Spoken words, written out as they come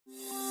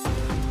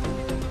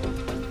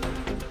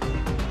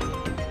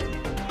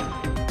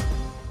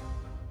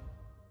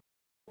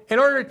in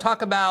order to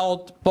talk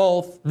about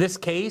both this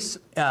case,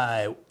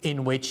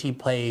 in which he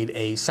played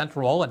a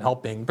central role in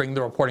helping bring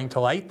the reporting to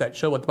light that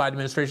show what the Biden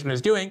administration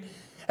is doing,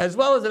 as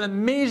well as an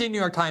amazing New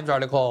York Times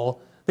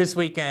article this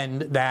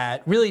weekend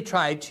that really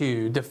tried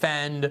to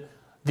defend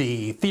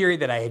the theory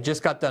that I had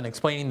just got done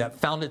explaining that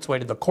found its way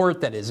to the court,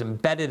 that is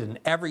embedded in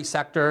every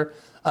sector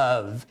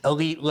of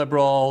elite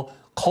liberal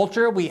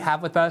culture. We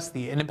have with us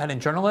the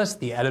independent journalist,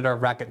 the editor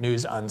of Racket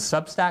News on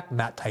Substack,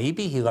 Matt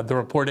Taibbi. He led the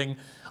reporting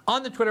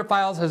on the Twitter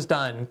files, has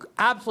done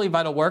absolutely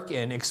vital work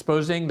in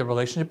exposing the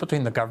relationship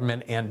between the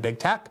government and big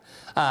tech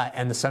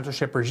and the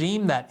censorship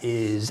regime that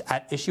is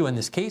at issue in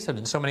this case and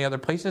in so many other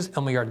places.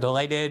 And we are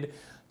delighted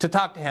to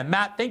talk to him.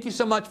 Matt, thank you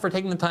so much for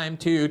taking the time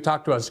to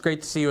talk to us.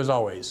 Great to see you as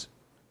always.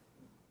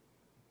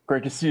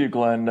 Great to see you,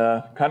 Glenn.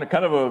 Kind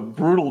of a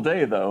brutal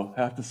day, though,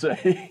 I have to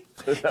say.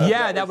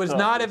 that was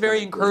not a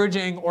very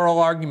encouraging oral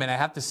argument, I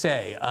have to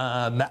say.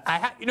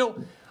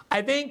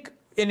 I think,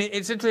 and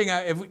it's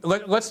interesting.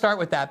 Let's start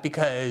with that,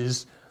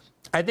 because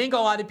I think a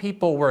lot of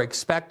people were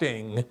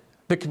expecting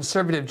the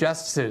conservative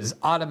justices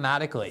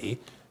automatically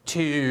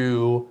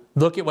to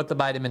look at what the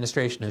Biden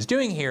administration is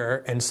doing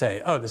here and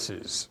say, oh, this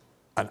is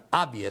an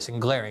obvious and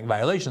glaring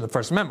violation of the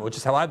First Amendment, which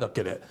is how I look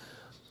at it.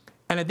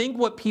 And I think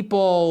what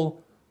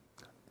people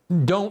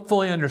don't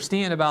fully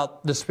understand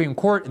about the Supreme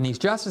Court and these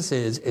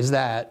justices is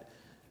that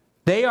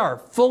they are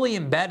fully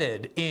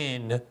embedded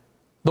in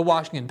the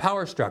Washington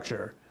power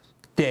structure.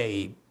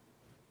 They,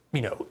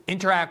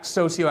 interact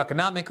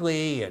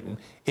socioeconomically and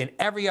in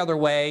every other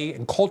way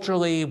and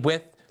culturally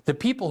with the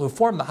people who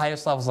form the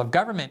highest levels of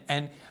government.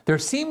 And there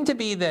seemed to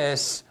be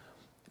this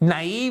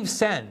naive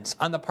sense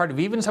on the part of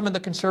even some of the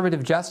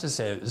conservative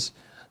justices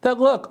that,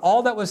 look,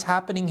 all that was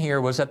happening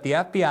here was that the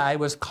FBI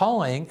was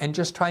calling and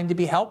just trying to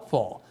be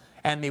helpful.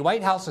 And the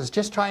White House is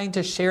just trying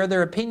to share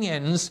their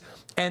opinions,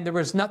 and there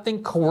was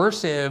nothing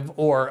coercive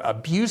or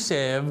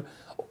abusive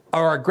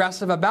or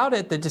aggressive about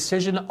it. The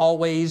decision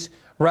always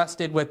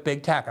rested with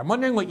big tech. I'm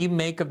wondering what you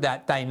make of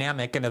that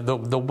dynamic and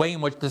of the way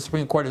in which the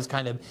Supreme Court is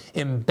kind of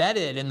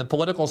embedded in the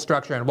political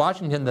structure in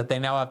Washington that they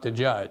now have to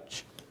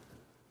judge.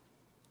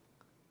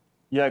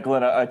 Yeah,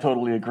 Glenn, I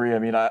totally agree. I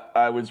mean,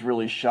 I was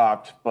really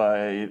shocked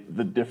by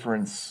the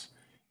difference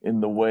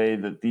in the way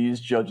that these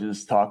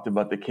judges talked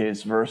about the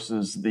case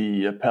versus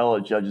the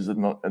appellate judges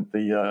in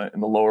the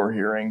lower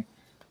hearing.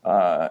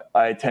 I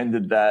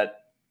attended that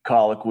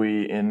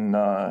colloquy in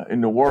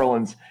New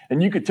Orleans,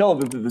 and you could tell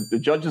that the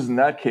judges in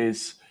that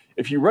case,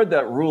 if you read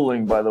that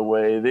ruling, by the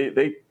way,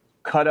 they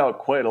cut out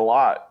quite a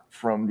lot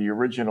from the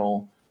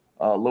original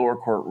lower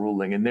court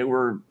ruling, and they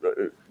were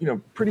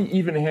pretty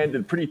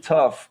even-handed, pretty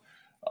tough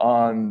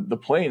on the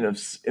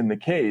plaintiffs in the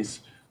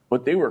case.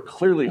 But they were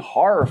clearly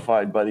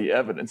horrified by the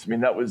evidence. I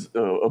mean, that was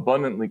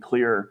abundantly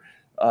clear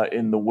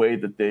in the way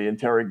that they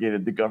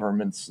interrogated the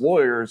government's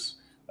lawyers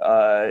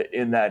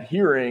in that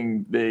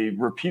hearing. They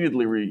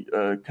repeatedly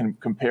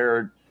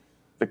compared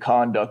the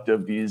conduct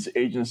of these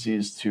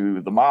agencies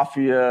to the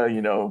mafia.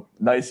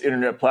 Nice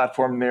internet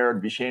platform there.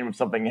 It'd be a shame if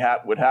something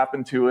would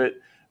happen to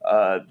it.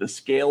 The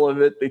scale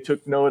of it, they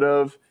took note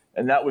of,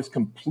 and that was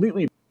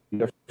completely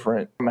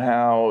different from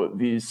how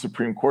these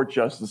Supreme Court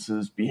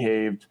justices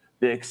behaved.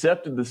 They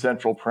accepted the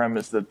central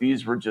premise that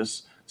these were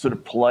just sort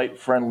of polite,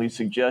 friendly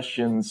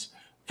suggestions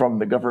from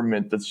the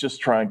government that's just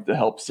trying to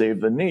help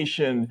save the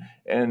nation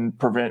and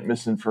prevent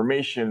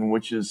misinformation,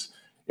 which is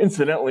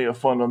incidentally a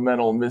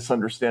fundamental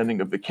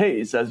misunderstanding of the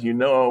case. As you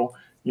know,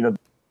 the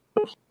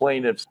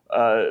plaintiffs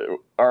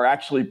are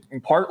actually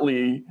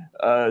partly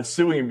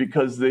suing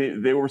because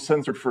they were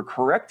censored for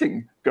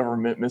correcting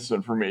government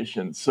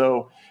misinformation.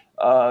 So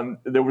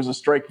there was a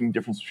striking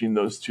difference between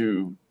those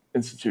two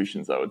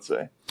institutions, I would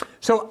say.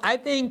 So I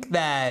think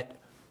that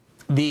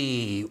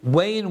the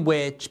way in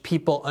which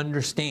people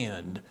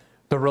understand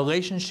the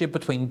relationship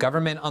between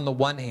government on the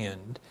one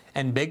hand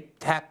and big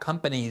tech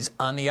companies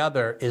on the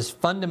other is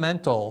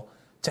fundamental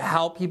to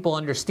how people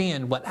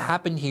understand what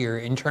happened here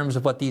in terms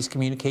of what these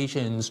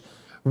communications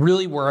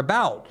really were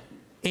about.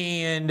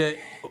 And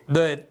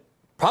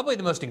probably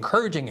the most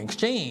encouraging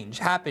exchange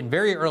happened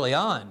very early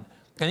on.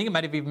 I think it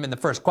might have even been the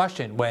first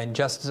question when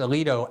Justice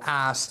Alito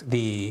asked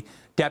the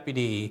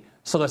Deputy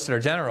Solicitor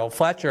General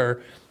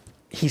Fletcher.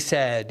 He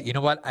said, you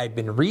know what, I've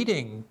been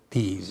reading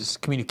these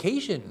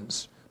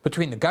communications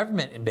between the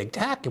government and big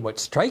tech, and what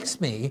strikes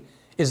me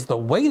is the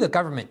way the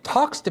government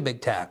talks to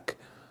big tech.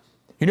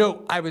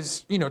 I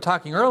was,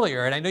 talking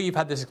earlier, and I know you've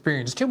had this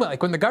experience too, but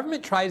like when the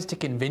government tries to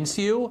convince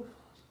you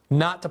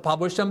not to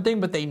publish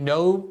something, but they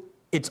know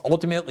it's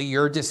ultimately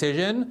your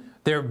decision,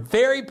 they're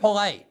very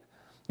polite.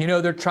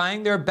 They're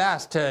trying their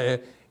best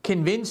to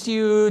convince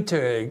you,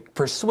 to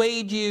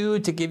persuade you,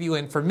 to give you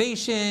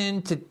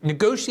information, to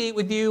negotiate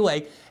with you.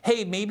 Like,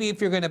 hey, maybe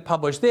if you're going to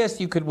publish this,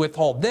 you could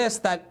withhold this.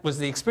 That was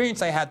the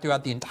experience I had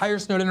throughout the entire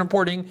Snowden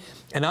reporting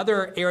and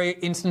other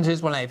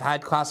instances when I've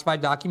had classified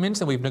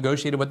documents and we've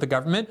negotiated with the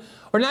government,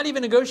 or not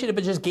even negotiated,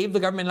 but just gave the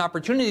government an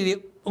opportunity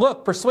to,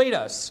 look, persuade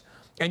us.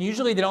 And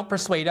usually they don't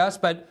persuade us,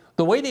 but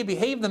the way they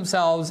behave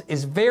themselves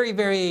is very,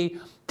 very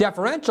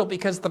deferential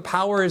because the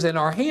power is in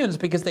our hands,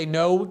 because they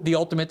know the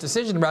ultimate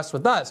decision rests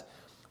with us.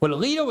 What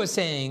Alito was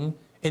saying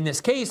in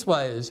this case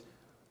was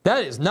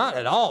that is not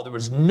at all. There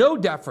was no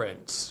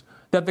deference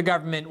that the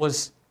government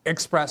was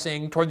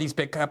expressing toward these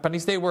big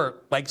companies. They were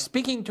like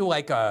speaking to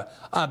like a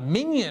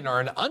minion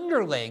or an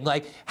underling.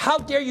 Like, how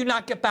dare you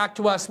not get back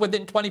to us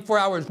within 24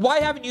 hours?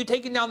 Why haven't you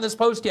taken down this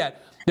post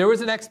yet? There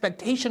was an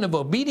expectation of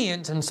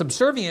obedience and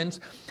subservience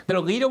that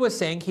Alito was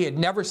saying he had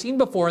never seen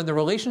before in the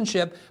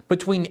relationship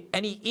between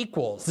any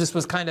equals. This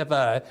was kind of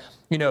a,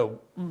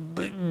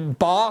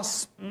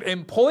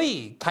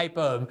 boss-employee type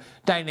of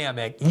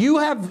dynamic. You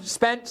have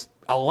spent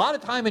a lot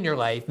of time in your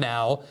life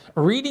now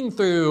reading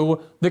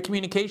through the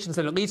communications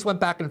that at least went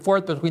back and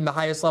forth between the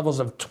highest levels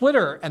of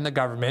Twitter and the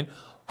government.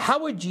 How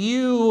would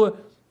you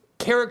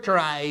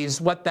characterize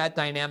what that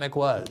dynamic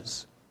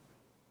was?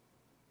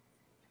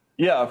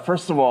 Yeah,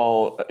 first of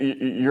all,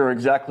 you're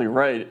exactly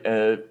right.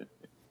 The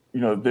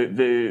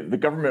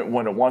government,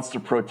 when it wants to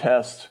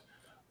protest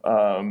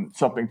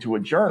something to a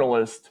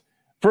journalist,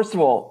 first of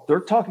all, they're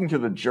talking to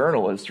the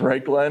journalist,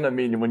 right, Glenn? I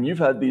mean, when you've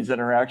had these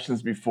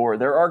interactions before,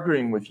 they're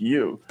arguing with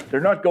you.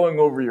 They're not going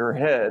over your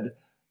head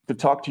to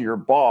talk to your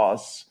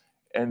boss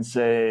and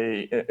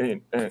say,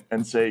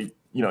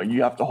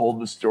 you have to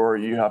hold the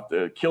story, you have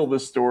to kill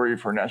this story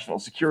for national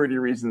security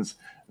reasons.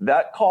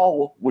 That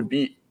call would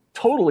be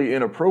totally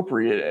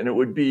inappropriate, and it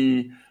would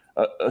be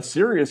a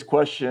serious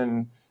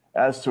question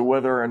as to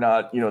whether or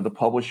not the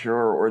publisher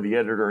or the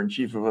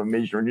editor-in-chief of a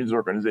major news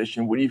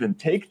organization would even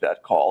take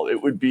that call. It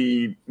would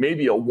be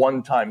maybe a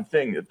one-time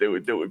thing that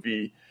would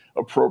be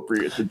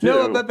appropriate to do.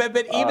 No,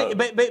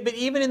 but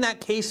even in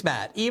that case,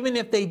 Matt, even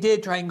if they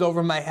did try and go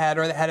over my head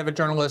or the head of a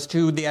journalist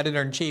to the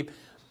editor-in-chief,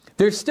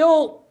 they're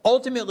still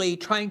ultimately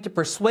trying to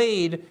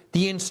persuade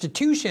the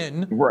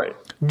institution. Right.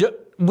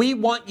 We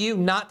want you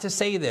not to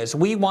say this.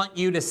 We want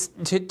you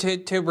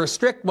to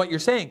restrict what you're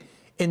saying.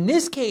 In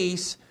this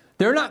case,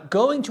 they're not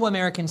going to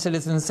American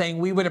citizens saying,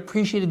 we would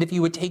appreciate it if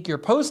you would take your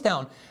post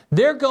down.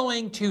 They're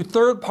going to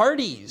third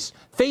parties,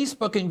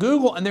 Facebook and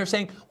Google, and they're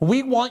saying,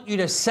 we want you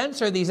to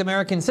censor these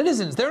American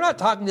citizens. They're not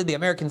talking to the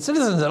American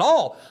citizens at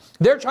all.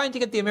 They're trying to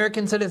get the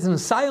American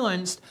citizens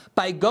silenced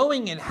by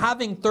going and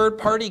having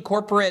third-party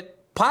corporate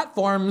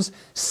platforms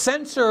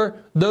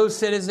censor those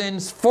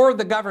citizens for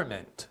the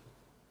government.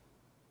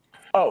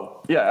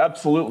 Oh, yeah,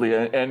 absolutely.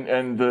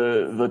 And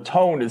the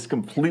tone is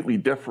completely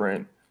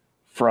different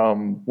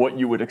from what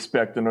you would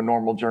expect in a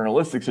normal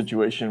journalistic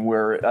situation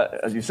where,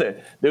 as you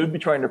say, they would be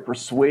trying to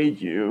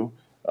persuade you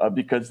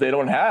because they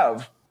don't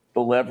have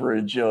the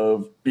leverage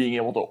of being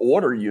able to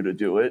order you to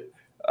do it.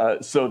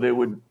 So they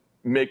would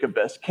make a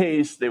best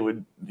case. They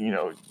would,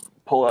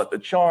 pull out the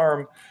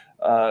charm,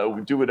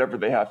 do whatever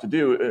they have to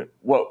do.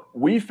 What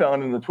we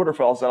found in the Twitter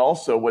files, and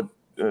also what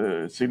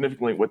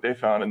significantly what they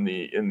found in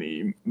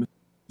the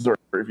Missouri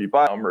v.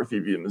 Murphy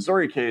v.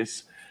 Missouri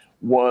case,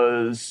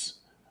 was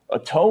a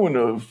tone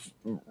of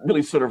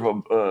really sort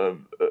of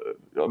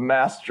a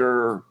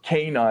master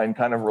canine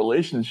kind of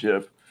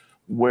relationship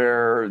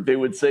where they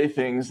would say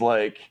things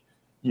like,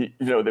 they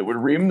would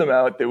ream them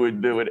out, they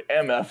would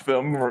MF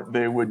them, or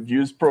they would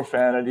use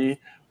profanity.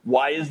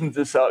 Why isn't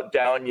this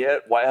down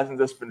yet? Why hasn't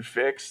this been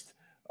fixed?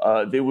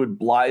 They would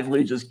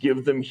blithely just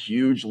give them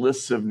huge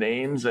lists of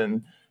names,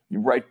 and you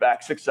write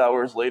back 6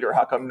 hours later,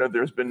 how come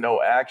there's been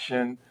no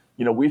action?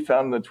 We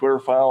found in the Twitter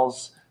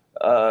files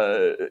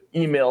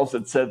emails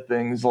that said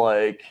things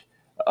like,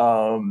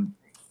 sorry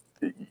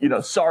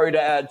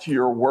to add to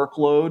your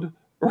workload,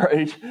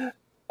 right?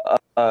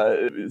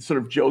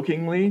 Sort of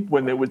jokingly,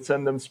 when they would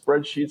send them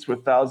spreadsheets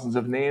with thousands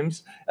of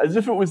names, as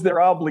if it was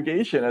their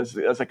obligation as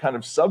a kind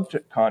of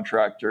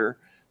subcontractor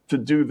to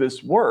do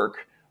this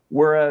work.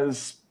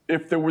 Whereas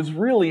if there was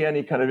really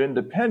any kind of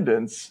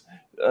independence,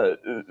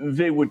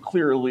 they would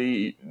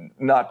clearly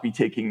not be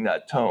taking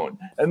that tone.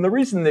 And the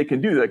reason they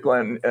can do that,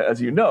 Glenn, as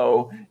you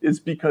know, is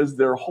because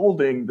they're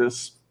holding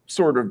this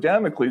sort of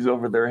Damocles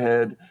over their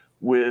head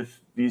with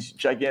these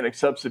gigantic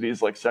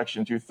subsidies like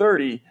Section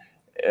 230.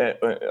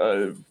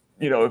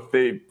 If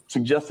they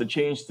suggest a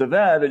change to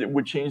that, it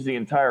would change the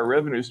entire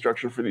revenue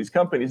structure for these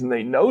companies, and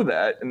they know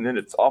that, and then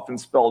it's often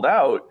spelled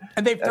out.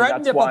 And they've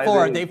threatened it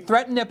before. They've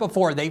threatened it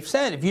before. They've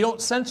said, if you don't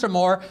censor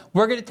more,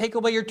 we're going to take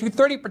away your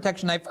 230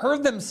 protection. I've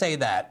heard them say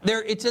that.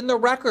 It's in the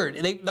record.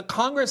 The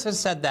Congress has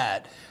said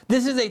that.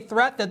 This is a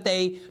threat that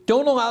they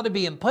don't allow to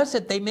be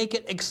implicit. They make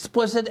it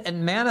explicit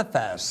and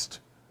manifest.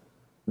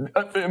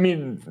 I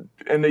mean,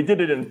 and they did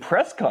it in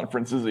press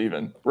conferences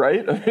even,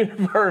 right? I mean,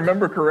 if I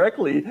remember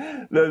correctly,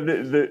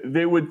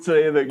 they would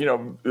say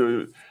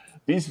that,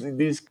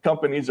 these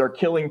companies are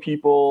killing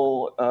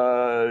people,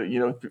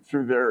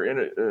 through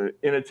their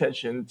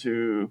inattention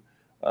to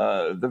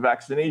the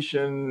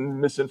vaccination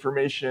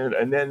misinformation.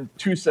 And then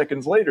 2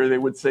 seconds later, they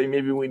would say,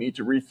 maybe we need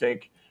to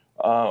rethink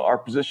our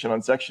position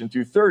on Section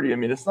 230. I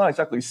mean, it's not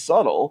exactly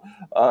subtle.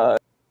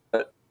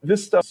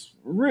 This stuff's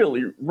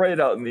really right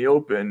out in the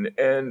open.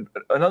 And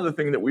another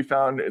thing that we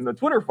found in the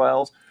Twitter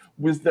files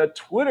was that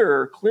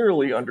Twitter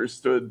clearly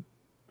understood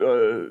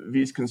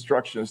these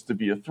constructions to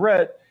be a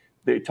threat.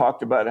 They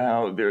talked about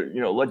how there,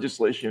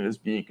 legislation is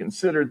being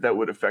considered that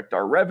would affect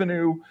our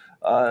revenue.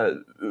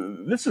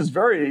 This is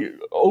very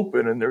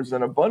open, and there's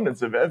an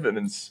abundance of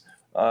evidence,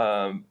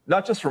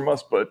 not just from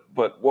us, but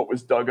what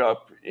was dug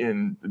up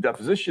in the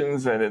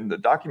depositions and in the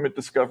document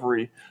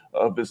discovery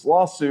of this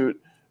lawsuit.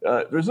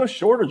 There's no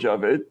shortage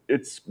of it.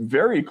 It's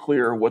very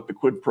clear what the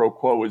quid pro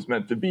quo is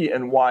meant to be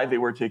and why they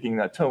were taking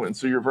that tone. And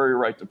so you're very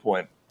right to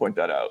point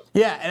that out.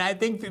 Yeah, and I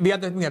think the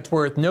other thing that's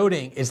worth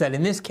noting is that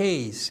in this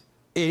case,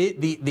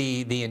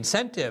 the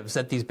incentives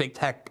that these big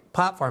tech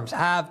platforms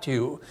have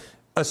to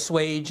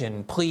assuage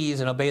and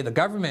please and obey the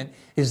government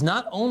is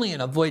not only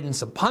an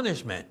avoidance of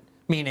punishment,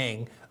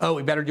 meaning, oh,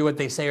 we better do what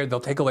they say or they'll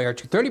take away our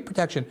 230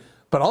 protection,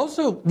 but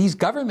also these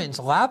governments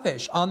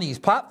lavish on these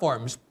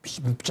platforms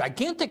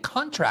gigantic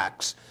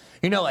contracts.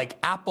 Like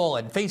Apple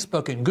and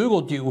Facebook and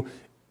Google do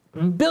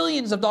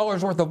billions of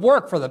dollars worth of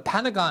work for the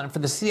Pentagon, for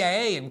the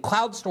CIA, and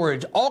cloud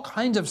storage, all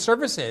kinds of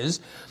services.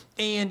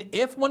 And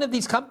if one of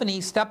these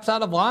companies steps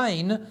out of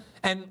line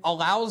and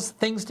allows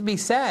things to be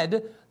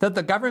said that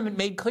the government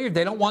made clear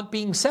they don't want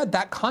being said,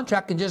 that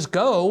contract can just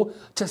go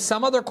to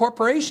some other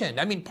corporation.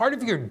 I mean, part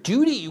of your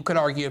duty, you could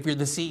argue, if you're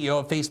the CEO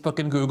of Facebook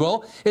and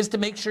Google, is to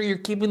make sure you're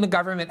keeping the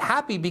government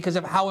happy because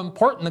of how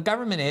important the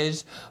government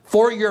is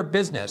for your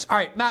business. All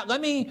right, Matt,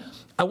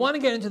 I want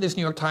to get into this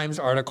New York Times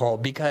article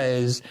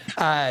because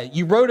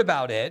you wrote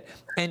about it,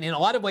 and in a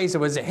lot of ways it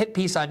was a hit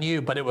piece on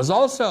you, but it was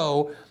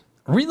also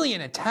really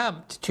an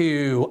attempt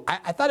to,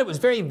 I thought it was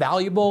very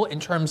valuable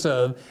in terms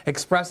of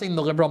expressing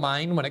the liberal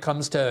mind when it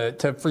comes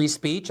to free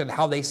speech and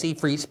how they see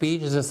free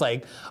speech as this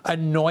like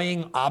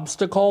annoying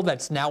obstacle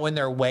that's now in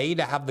their way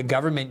to have the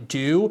government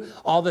do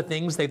all the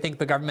things they think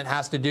the government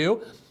has to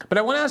do. But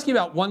I want to ask you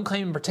about one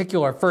claim in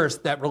particular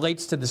first that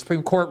relates to the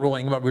Supreme Court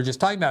ruling, what we were just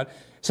talking about.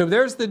 So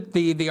there's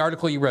the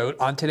article you wrote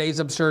on today's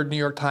absurd New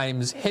York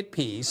Times hit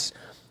piece.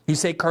 You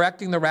say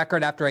correcting the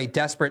record after a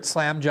desperate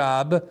slam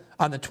job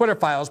on the Twitter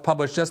files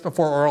published just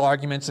before oral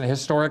arguments in a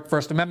historic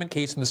First Amendment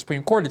case in the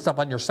Supreme Court. It's up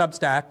on your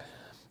Substack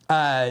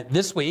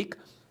this week.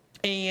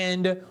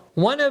 And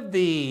one of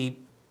the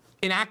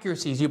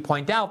inaccuracies you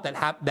point out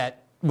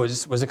that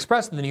was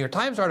expressed in the New York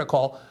Times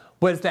article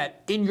was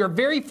that in your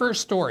very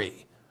first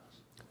story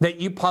that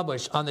you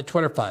published on the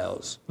Twitter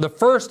files, the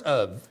first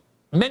of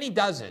many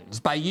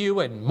dozens by you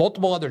and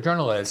multiple other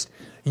journalists,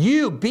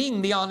 you,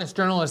 being the honest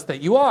journalist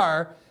that you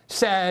are,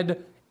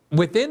 said,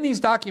 within these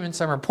documents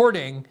I'm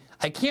reporting,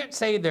 I can't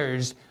say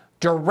there's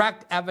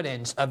direct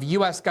evidence of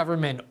U.S.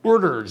 government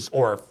orders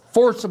or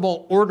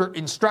forcible order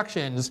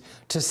instructions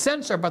to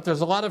censor, but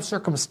there's a lot of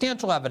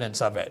circumstantial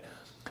evidence of it.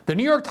 The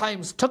New York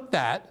Times took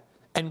that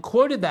and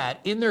quoted that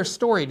in their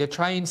story to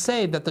try and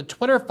say that the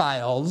Twitter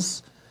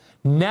files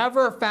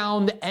never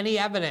found any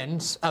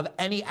evidence of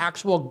any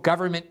actual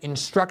government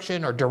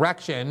instruction or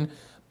direction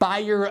by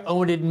your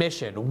own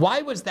admission.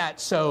 Why was that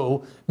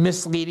so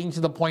misleading to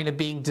the point of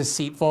being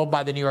deceitful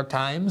by the New York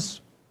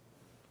Times?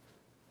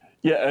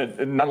 Yeah,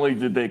 and not only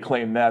did they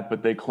claim that,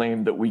 but they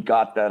claimed that we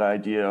got that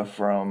idea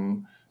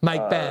from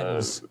Mike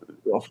Benz.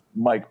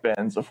 Mike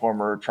Benz, a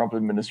former Trump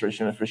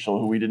administration official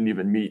who we didn't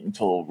even meet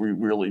until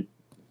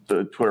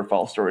the Twitter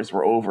file stories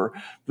were over.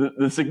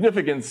 The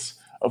significance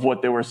of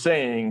what they were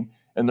saying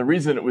and the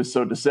reason it was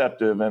so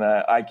deceptive, and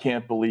I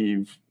can't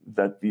believe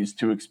that these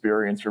two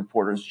experienced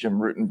reporters, Jim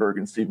Rutenberg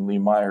and Stephen Lee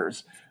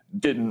Myers,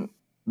 didn't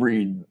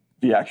read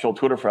the actual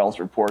Twitter files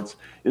reports,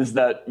 is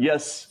that,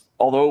 yes,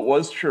 although it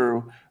was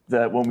true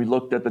that when we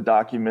looked at the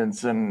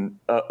documents and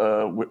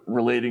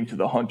relating to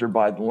the Hunter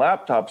Biden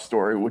laptop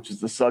story, which is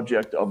the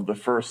subject of the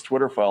first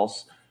Twitter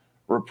files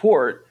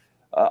report,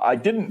 I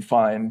didn't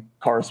find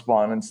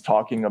correspondence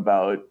talking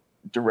about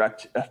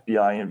direct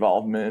FBI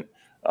involvement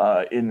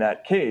in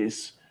that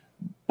case.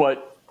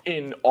 But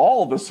in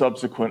all the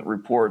subsequent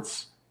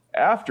reports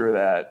after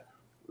that,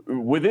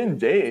 within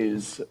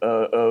days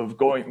of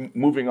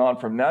moving on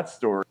from that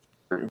story,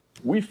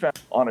 we found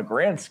on a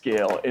grand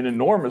scale in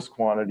enormous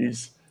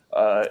quantities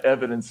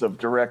evidence of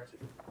direct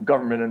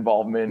government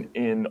involvement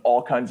in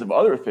all kinds of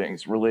other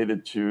things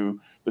related to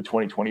the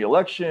 2020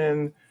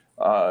 election,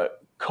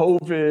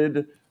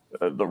 COVID,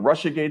 the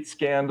Russiagate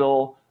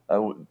scandal.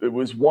 It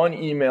was one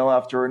email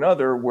after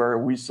another where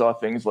we saw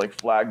things like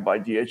flagged by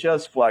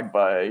DHS, flagged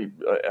by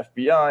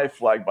FBI,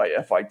 flagged by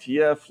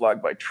FITF,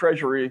 flagged by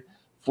Treasury,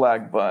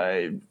 flagged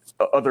by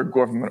other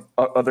government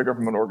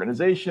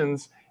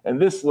organizations.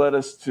 And this led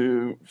us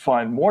to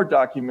find more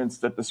documents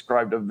that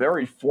described a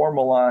very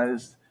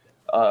formalized,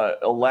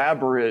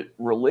 elaborate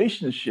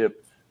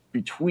relationship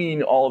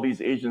between all of these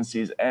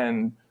agencies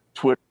and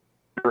Twitter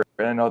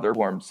and other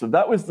forms. So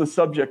that was the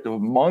subject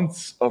of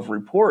months of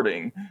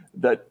reporting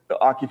that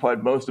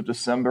occupied most of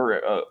December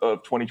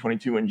of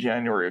 2022 and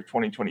January of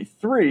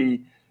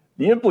 2023.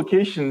 The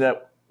implication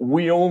that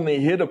we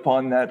only hit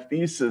upon that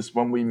thesis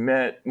when we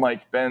met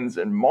Mike Benz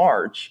in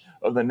March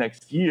of the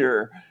next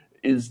year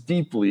is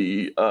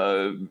deeply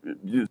sort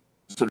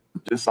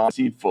of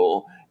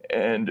deceitful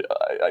And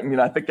I mean,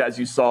 I think, as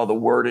you saw, the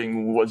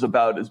wording was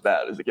about as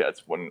bad as it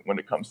gets when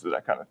it comes to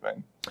that kind of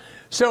thing.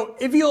 So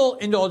if you'll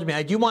indulge me,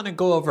 I do want to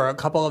go over a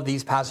couple of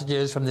these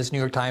passages from this New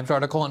York Times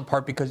article, in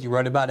part because you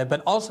wrote about it,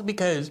 but also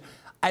because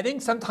I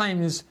think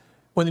sometimes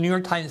when the New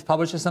York Times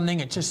publishes something,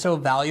 it's just so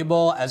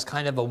valuable as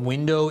kind of a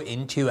window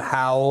into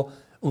how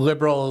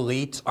liberal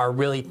elites are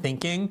really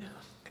thinking.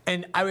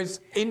 And I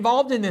was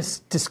involved in this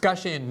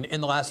discussion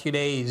in the last few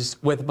days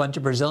with a bunch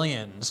of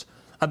Brazilians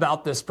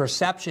about this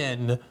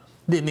perception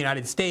in the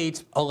United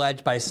States,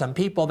 alleged by some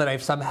people, that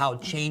I've somehow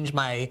changed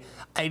my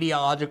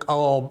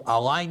ideological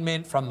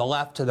alignment from the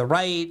left to the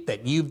right,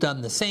 that you've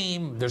done the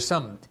same. There's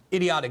some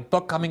idiotic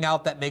book coming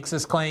out that makes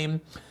this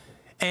claim.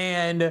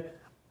 And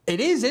it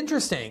is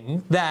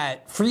interesting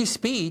that free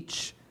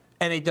speech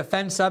and a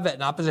defense of it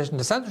in opposition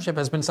to censorship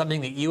has been something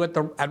that you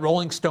at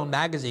Rolling Stone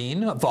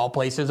magazine, of all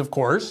places, of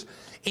course,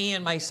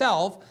 and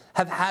myself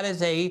have had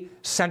as a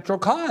central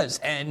cause.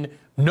 And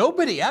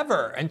nobody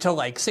ever, until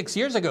like 6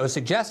 years ago,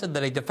 suggested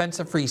that a defense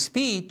of free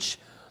speech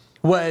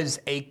was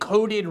a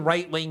coded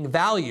right-wing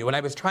value. And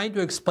I was trying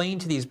to explain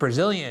to these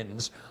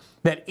Brazilians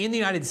that in the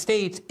United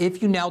States,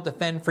 if you now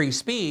defend free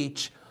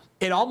speech,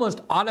 it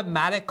almost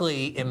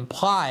automatically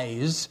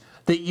implies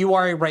that you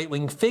are a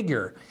right-wing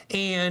figure.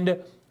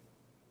 And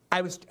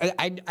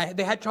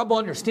they had trouble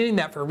understanding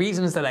that for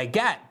reasons that I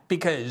get,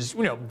 because,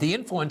 the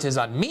influence is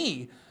on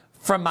me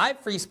from my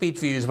free speech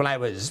views when I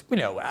was,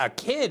 a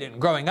kid and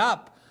growing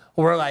up,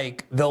 were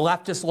like the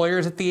leftist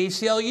lawyers at the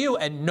ACLU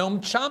and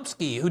Noam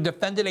Chomsky, who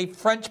defended a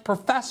French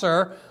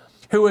professor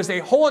who was a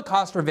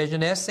Holocaust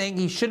revisionist, saying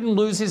he shouldn't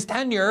lose his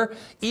tenure,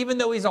 even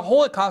though he's a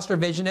Holocaust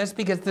revisionist,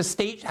 because the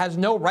state has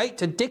no right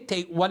to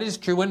dictate what is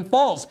true and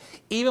false,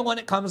 even when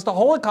it comes to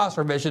Holocaust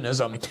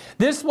revisionism.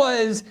 This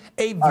was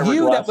a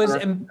view that was,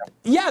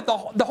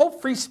 the whole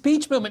free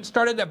speech movement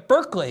started at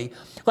Berkeley.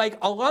 Like,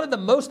 a lot of the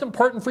most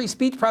important free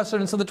speech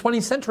precedents of the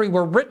 20th century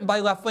were written by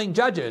left-wing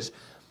judges.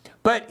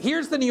 But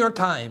here's the New York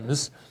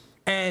Times.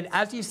 And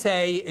as you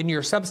say in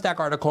your Substack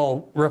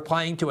article,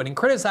 replying to it and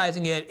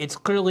criticizing it, it's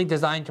clearly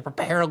designed to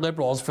prepare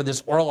liberals for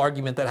this oral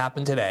argument that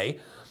happened today.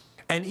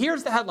 And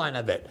here's the headline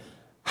of it: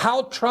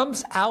 How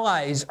Trump's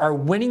allies are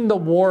winning the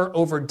war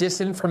over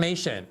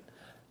disinformation.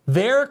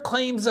 Their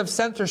claims of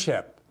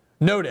censorship.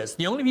 Notice,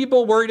 the only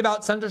people worried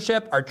about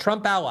censorship are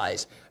Trump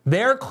allies.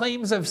 Their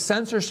claims of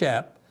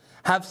censorship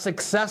have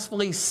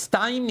successfully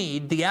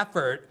stymied the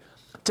effort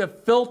to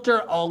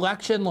filter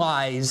election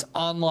lies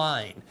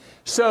online.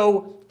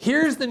 So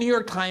here's the New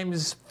York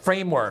Times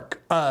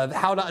framework of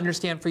how to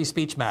understand free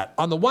speech, Matt.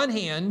 On the one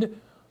hand,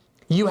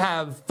 you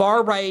have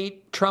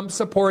far-right,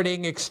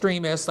 Trump-supporting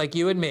extremists like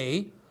you and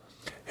me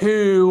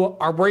who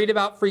are worried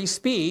about free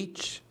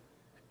speech.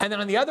 And then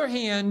on the other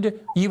hand,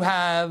 you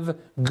have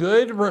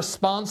good,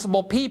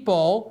 responsible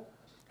people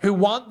who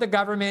want the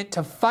government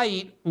to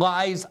fight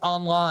lies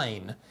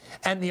online.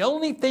 And the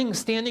only thing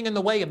standing in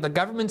the way of the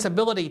government's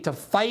ability to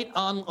fight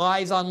on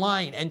lies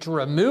online and to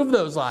remove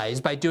those lies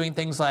by doing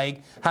things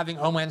like having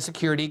Homeland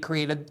Security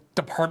create a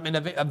department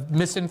of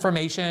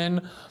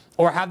misinformation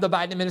or have the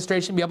Biden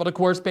administration be able to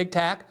coerce big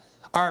tech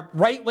are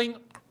right-wing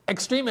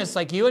extremists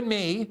like you and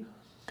me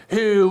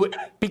who,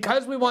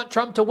 because we want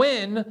Trump to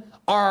win,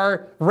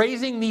 are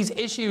raising these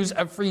issues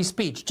of free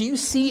speech. Do you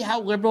see how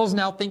liberals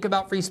now think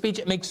about free speech?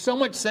 It makes so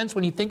much sense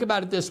when you think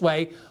about it this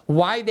way,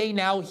 why they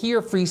now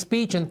hear free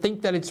speech and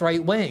think that it's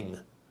right-wing.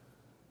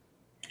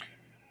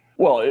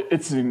 Well,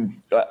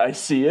 I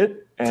see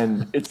it,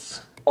 and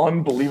it's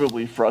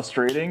unbelievably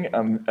frustrating,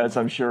 as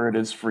I'm sure it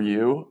is for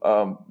you.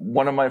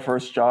 One of my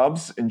first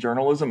jobs in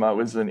journalism, I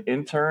was an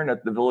intern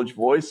at the Village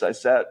Voice. I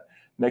sat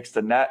next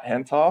to Nat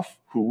Hentoff,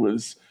 who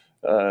was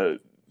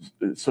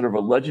sort of a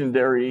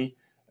legendary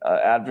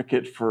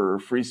advocate for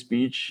free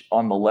speech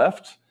on the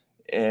left.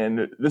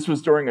 And this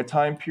was during a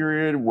time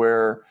period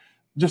where,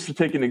 just to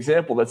take an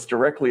example that's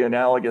directly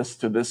analogous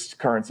to this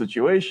current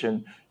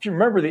situation, if you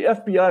remember, the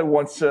FBI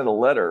once sent a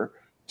letter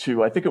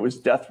to, I think it was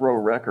Death Row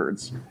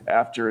Records,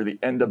 after the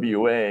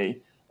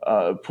NWA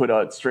put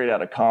out Straight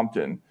Outta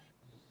Compton,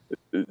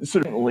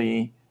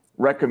 certainly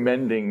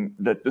recommending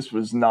that this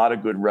was not a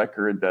good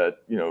record, that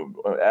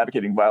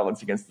advocating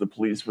violence against the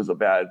police was a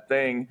bad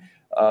thing.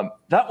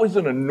 That was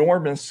an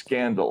enormous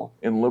scandal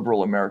in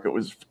liberal America.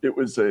 It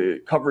was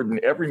covered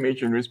in every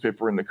major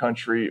newspaper in the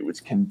country. It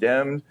was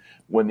condemned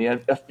when the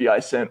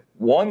FBI sent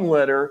one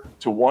letter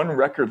to one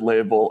record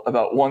label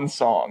about one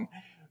song.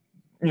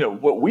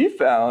 What we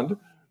found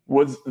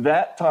was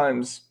that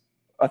times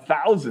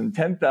 1,000,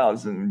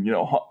 10,000,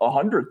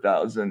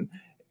 100,000.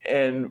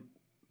 And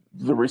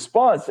the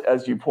response,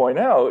 as you point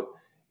out,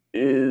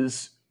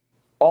 is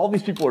all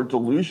these people are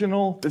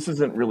delusional. This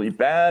isn't really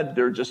bad.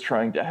 They're just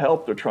trying to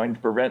help. They're trying to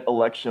prevent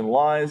election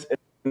lies.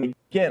 And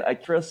again, I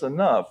stress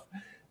enough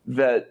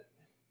that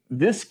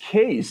this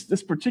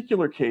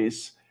particular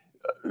case,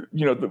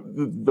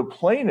 the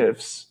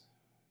plaintiffs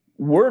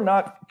were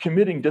not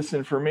committing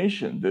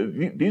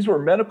disinformation. These were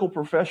medical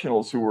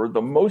professionals who were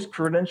the most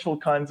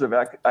credentialed kinds of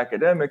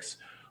academics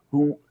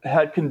who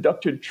had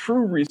conducted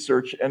true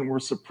research and were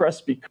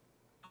suppressed because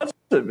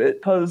of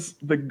it because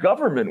the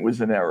government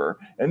was in error.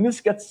 And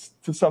this gets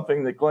to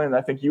something that, Glenn,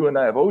 I think you and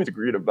I have always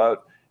agreed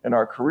about in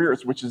our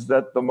careers, which is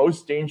that the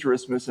most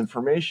dangerous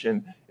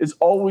misinformation is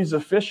always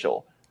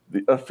official.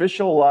 The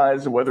official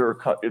lies, whether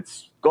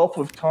it's Gulf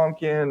of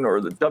Tonkin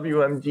or the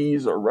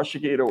WMDs or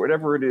Russiagate or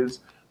whatever it is,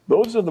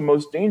 those are the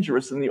most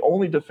dangerous. And the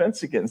only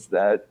defense against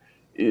that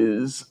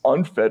is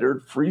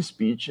unfettered free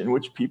speech in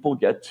which people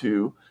get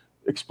to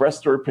express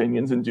their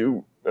opinions and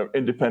do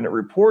independent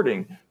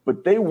reporting.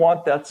 But they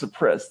want that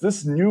suppressed.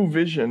 This new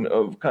vision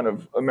of kind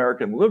of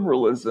American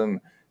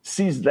liberalism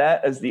sees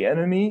that as the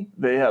enemy.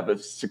 They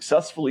have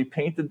successfully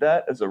painted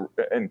that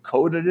and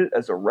coded it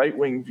as a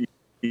right-wing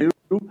view.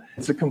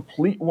 It's a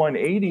complete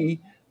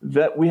 180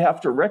 that we have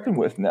to reckon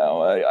with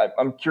now.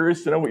 I'm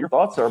curious to know what your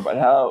thoughts are about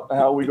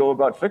how we go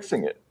about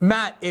fixing it.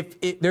 Matt,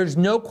 there's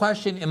no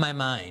question in my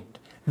mind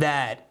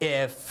that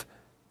if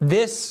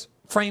this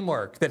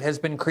framework that has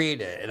been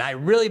created, and I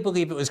really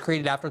believe it was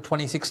created after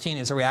 2016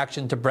 as a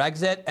reaction to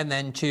Brexit and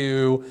then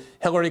to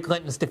Hillary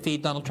Clinton's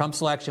defeat, Donald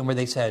Trump's election, where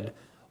they said,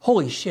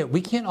 holy shit,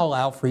 we can't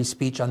allow free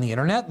speech on the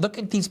internet. Look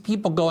at these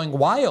people going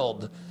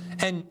wild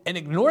and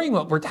ignoring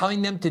what we're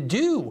telling them to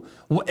do.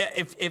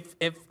 If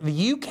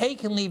the UK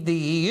can leave the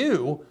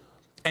EU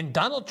and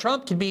Donald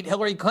Trump can beat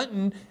Hillary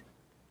Clinton,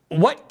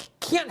 what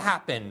can't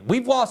happen?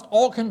 We've lost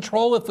all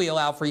control if we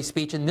allow free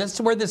speech. And this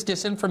is where this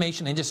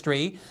disinformation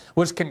industry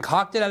was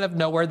concocted out of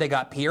nowhere. They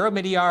got Pierre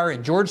Omidyar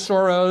and George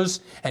Soros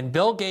and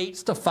Bill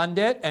Gates to fund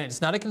it. And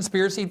it's not a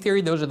conspiracy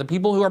theory. Those are the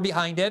people who are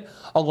behind it,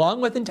 along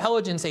with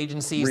intelligence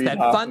agencies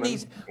fund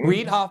these,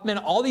 Reid Hoffman,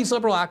 all these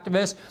liberal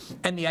activists.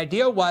 And the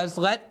idea was,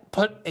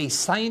 put a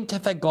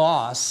scientific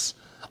gloss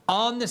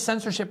on the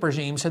censorship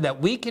regime so that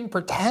we can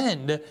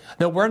pretend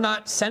that we're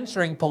not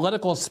censoring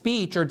political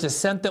speech or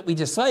dissent that we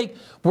dislike.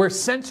 We're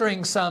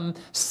censoring some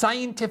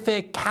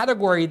scientific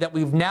category that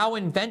we've now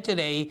invented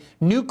a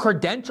new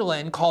credential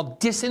in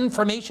called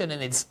disinformation.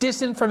 And it's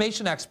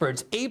disinformation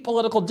experts,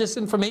 apolitical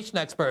disinformation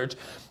experts,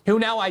 who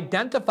now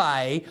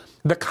identify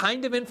the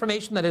kind of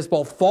information that is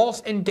both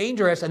false and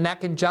dangerous, and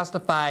that can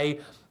justify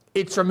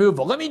its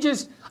removal.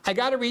 I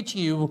got to read to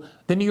you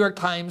the New York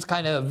Times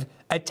kind of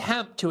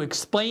attempt to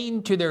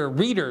explain to their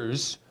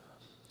readers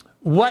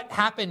what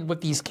happened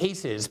with these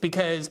cases,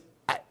 because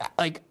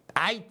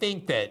I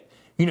think that,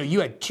 you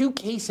had two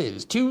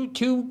cases, two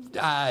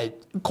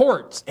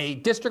courts, a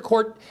district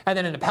court and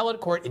then an appellate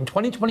court in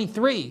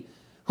 2023,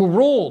 who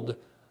ruled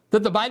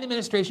that the Biden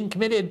administration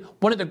committed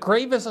one of the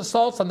gravest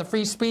assaults on the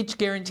free speech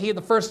guarantee of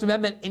the First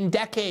Amendment in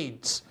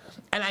decades.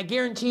 And I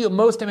guarantee you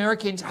most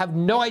Americans have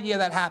no idea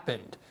that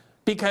happened,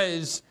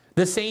 because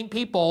the same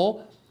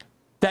people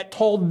that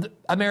told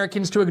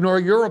Americans to ignore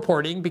your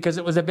reporting because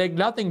it was a big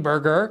nothing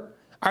burger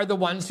are the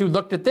ones who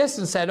looked at this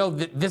and said, oh,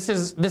 this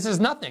is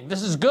nothing.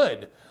 This is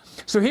good.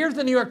 So here's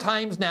the New York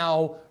Times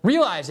now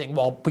realizing,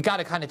 well, we got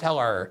to kind of tell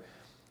our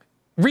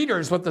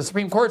readers what the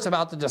Supreme Court's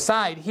about to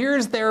decide.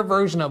 Here's their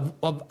version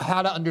of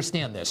how to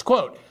understand this.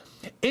 Quote,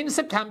 in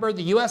September,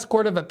 the U.S.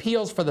 Court of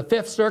Appeals for the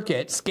Fifth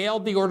Circuit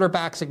scaled the order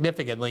back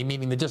significantly,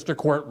 meaning the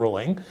district court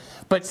ruling,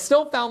 but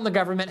still found the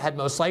government had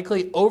most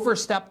likely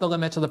overstepped the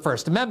limits of the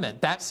First Amendment.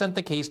 That sent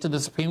the case to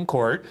the Supreme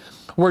Court,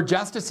 where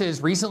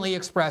justices recently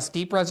expressed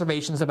deep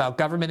reservations about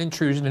government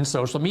intrusion in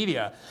social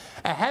media.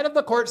 Ahead of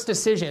the court's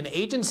decision,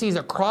 agencies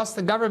across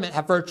the government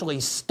have virtually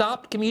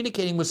stopped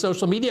communicating with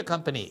social media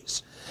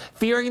companies,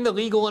 fearing the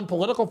legal and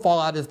political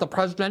fallout as the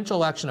presidential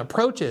election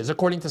approaches,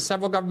 according to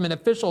several government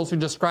officials who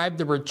described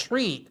the retreat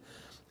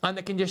on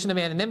the condition of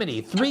anonymity.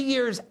 3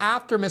 years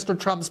after Mr.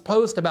 Trump's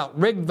post about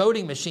rigged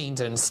voting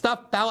machines and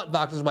stuffed ballot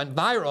boxes went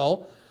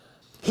viral,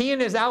 he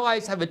and his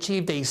allies have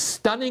achieved a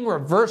stunning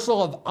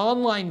reversal of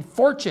online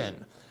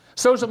fortune.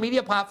 Social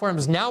media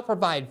platforms now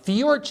provide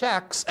fewer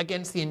checks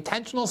against the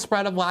intentional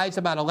spread of lies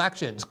about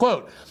elections.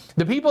 Quote,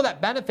 the people that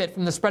benefit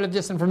from the spread of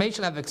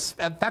disinformation have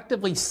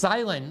effectively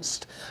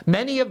silenced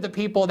many of the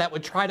people that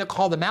would try to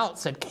call them out,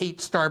 said Kate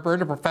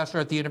Starbird, a professor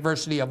at the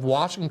University of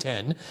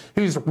Washington,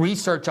 whose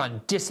research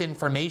on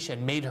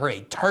disinformation made her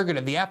a target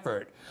of the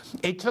effort.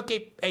 It took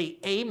a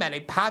aim at a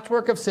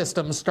patchwork of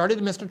systems started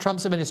in Mr.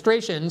 Trump's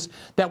administrations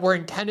that were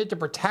intended to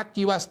protect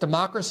U.S.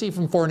 democracy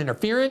from foreign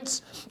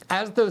interference.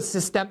 As those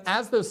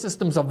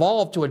systems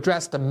evolved to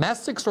address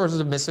domestic sources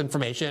of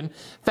misinformation,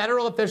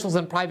 federal officials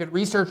and private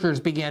researchers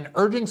began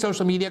urging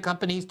social media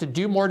companies to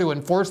do more to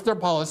enforce their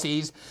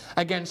policies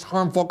against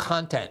harmful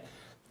content.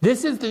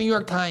 This is the New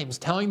York Times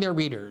telling their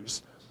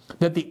readers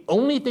that the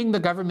only thing the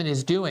government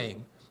is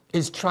doing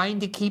is trying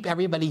to keep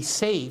everybody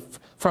safe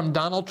from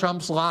Donald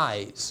Trump's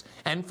lies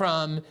and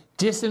from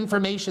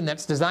disinformation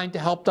that's designed to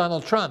help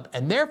Donald Trump.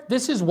 And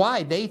this is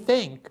why they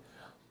think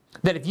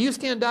that if you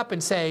stand up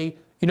and say,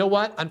 you know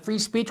what, on free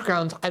speech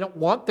grounds, I don't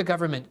want the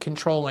government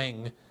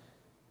controlling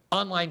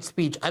online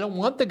speech. I don't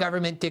want the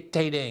government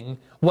dictating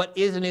what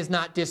is and is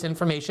not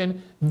disinformation.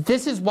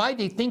 This is why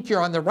they think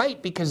you're on the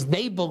right, because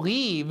they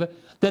believe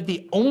that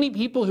the only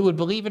people who would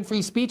believe in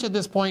free speech at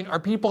this point are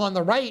people on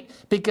the right,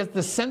 because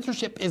the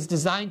censorship is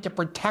designed to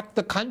protect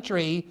the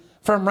country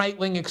from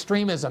right-wing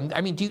extremism.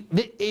 I mean, do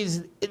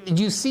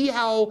you see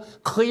how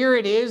clear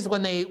it is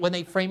when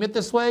they frame it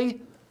this way?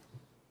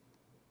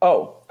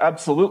 Oh,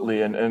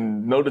 absolutely.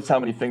 And notice how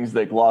many things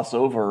they gloss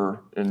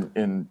over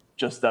in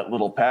just that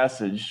little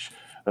passage,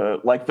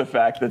 like the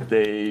fact that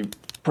they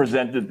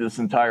presented this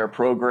entire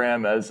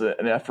program as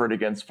an effort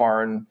against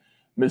foreign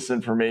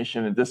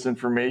misinformation and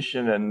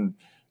disinformation, and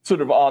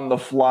sort of on the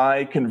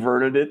fly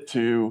converted it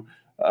to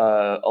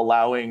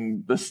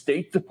allowing the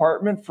State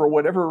Department, for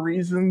whatever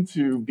reason,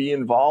 to be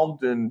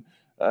involved in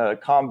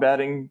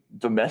combating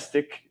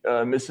domestic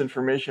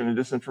misinformation and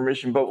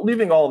disinformation. But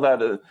leaving all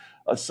that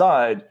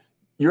aside,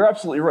 you're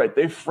absolutely right.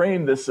 They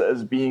frame this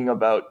as being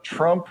about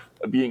Trump,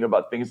 being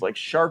about things like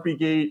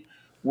Sharpiegate,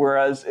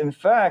 whereas in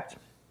fact,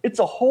 it's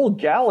a whole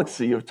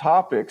galaxy of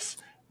topics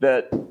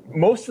that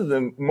most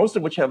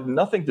of which have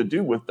nothing to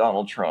do with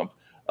Donald Trump.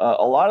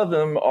 A lot of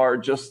them are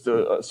just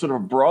a sort of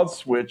a broad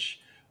switch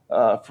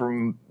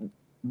from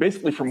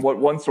what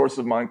one source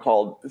of mine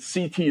called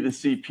CT to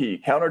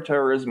CP,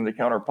 counterterrorism to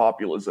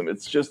counterpopulism.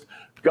 It's just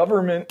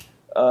government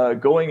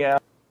going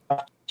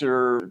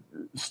after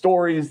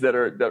stories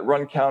that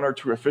run counter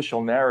to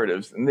official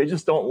narratives, and they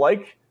just don't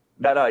like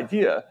that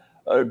idea.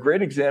 A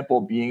great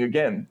example being,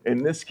 again,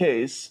 in this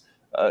case,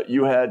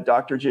 you had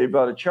Dr. Jay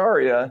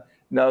Bhattacharya.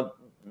 Now,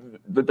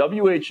 the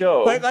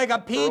WHO, like a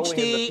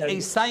PhD,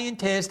 a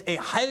scientist, a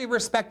highly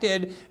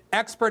respected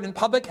expert in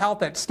public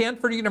health at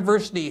Stanford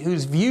University,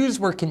 whose views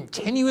were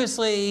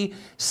continuously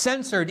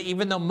censored,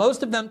 even though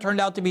most of them turned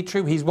out to be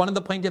true. He's one of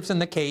the plaintiffs in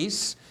the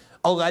case,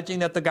 alleging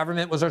that the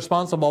government was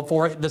responsible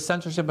for the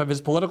censorship of his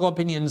political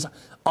opinions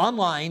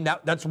online.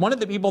 That's one of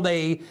the people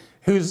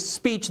whose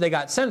speech they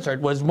got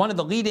censored, was one of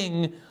the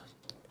leading,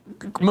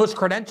 most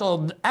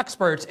credentialed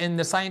experts in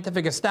the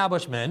scientific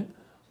establishment.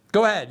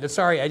 Go ahead.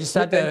 Sorry, I just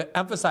had to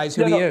emphasize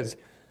who he is.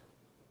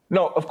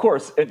 No, of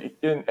course.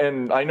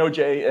 And I know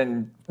Jay,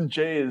 and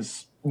Jay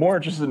is more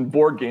interested in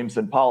board games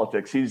than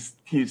politics.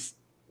 He's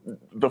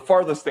the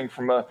farthest thing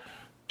from a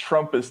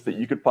Trumpist that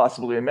you could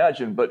possibly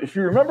imagine. But if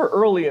you remember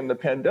early in the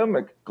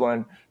pandemic,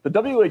 Glenn, the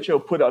WHO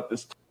put out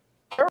this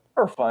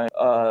terrifying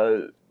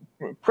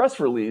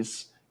press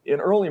release in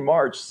early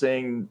March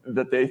saying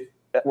that they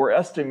were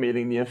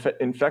estimating the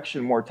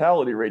infection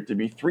mortality rate to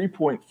be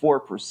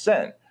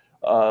 3.4%.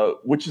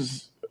 Which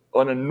is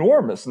an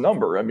enormous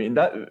number. I mean,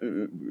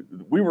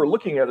 we were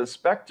looking at a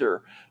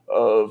specter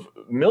of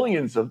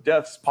millions of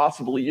deaths,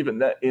 possibly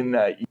even in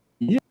that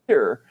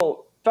year.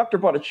 Well, Dr.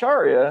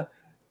 Bhattacharya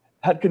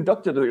had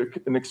conducted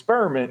an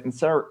experiment in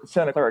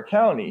Santa Clara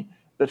County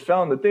that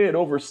found that they had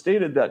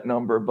overstated that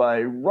number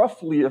by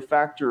roughly a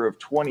factor of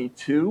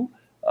 22,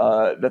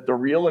 that the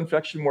real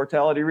infection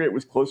mortality rate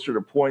was closer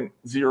to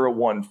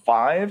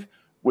 0.015,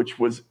 which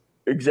was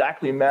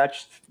exactly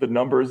matched the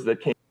numbers that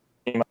came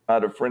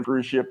out of French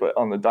cruise ship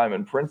on the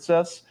Diamond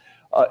Princess.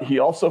 He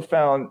also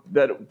found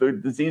that the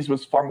disease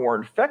was far more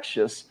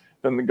infectious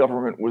than the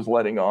government was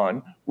letting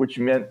on, which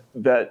meant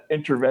that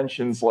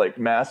interventions like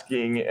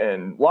masking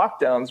and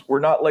lockdowns were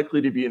not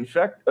likely to be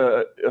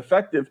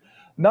effective,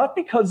 not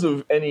because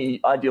of any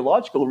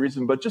ideological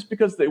reason, but just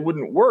because they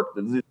wouldn't work.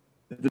 The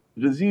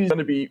disease is going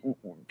to be,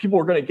 people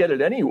are going to get it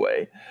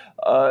anyway.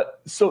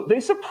 So they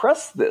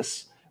suppressed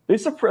this. They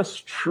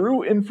suppressed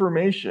true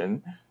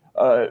information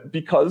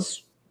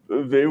because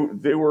they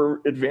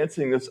were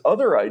advancing this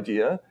other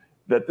idea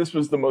that this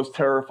was the most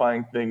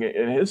terrifying thing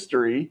in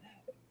history,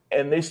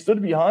 and they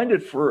stood behind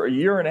it for a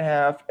year and a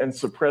half and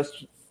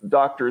suppressed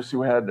doctors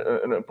who had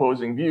an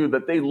opposing view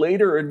that they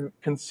later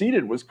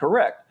conceded was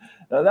correct.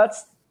 Now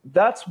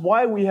that's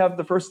why we have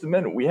the First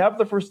Amendment. We have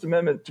the First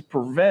Amendment to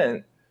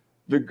prevent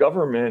the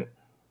government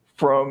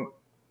from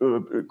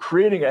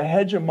creating a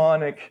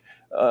hegemonic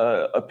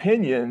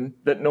opinion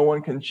that no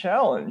one can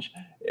challenge,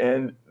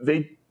 and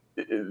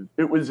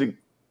it was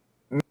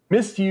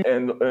misused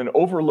and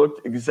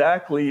overlooked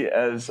exactly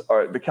as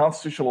the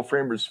constitutional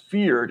framers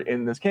feared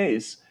in this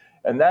case.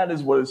 And that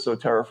is what is so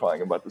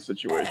terrifying about the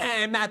situation.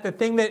 And Matt, the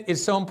thing that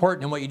is so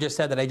important in what you just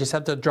said that I just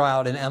have to draw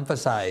out and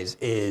emphasize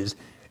is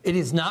it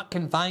is not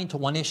confined to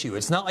one issue.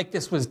 It's not like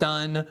this was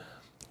done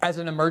as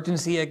an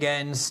emergency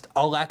against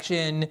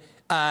election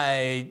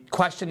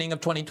questioning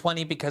of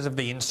 2020 because of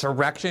the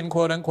insurrection,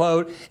 quote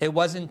unquote. It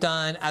wasn't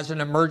done as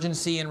an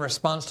emergency in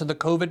response to the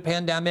COVID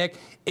pandemic.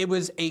 It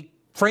was a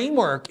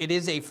framework. It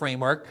is a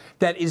framework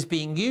that is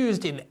being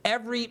used in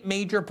every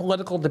major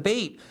political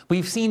debate.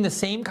 We've seen the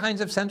same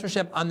kinds of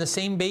censorship on the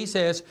same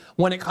basis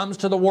when it comes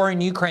to the war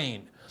in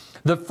Ukraine.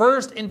 The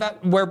first,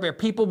 where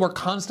people were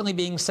constantly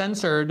being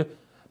censored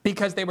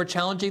because they were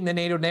challenging the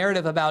NATO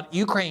narrative about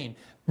Ukraine.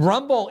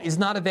 Rumble is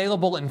not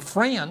available in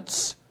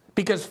France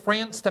because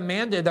France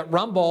demanded that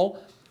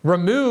Rumble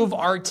remove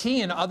RT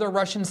and other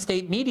Russian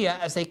state media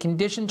as a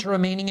condition to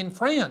remaining in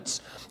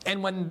France.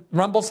 And when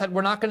Rumble said,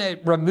 we're not going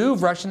to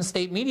remove Russian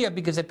state media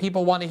because if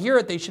people want to hear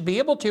it, they should be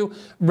able to,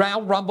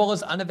 now Rumble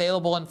is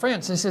unavailable in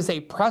France. This is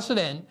a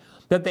precedent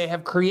that they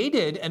have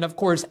created. And of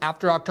course,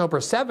 after October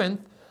 7th,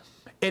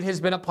 it has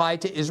been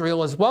applied to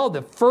Israel as well.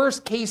 The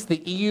first case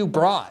the EU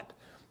brought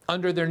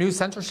under their new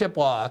censorship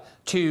law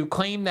to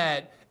claim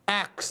that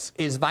X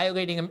is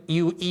violating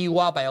EU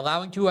law by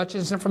allowing too much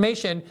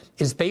information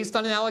is based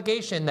on an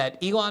allegation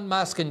that Elon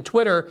Musk and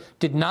Twitter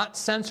did not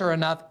censor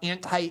enough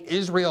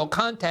anti-Israel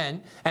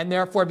content and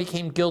therefore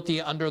became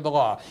guilty under the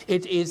law.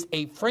 It is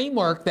a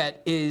framework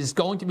that is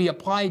going to be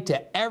applied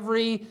to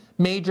every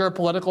major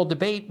political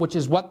debate, which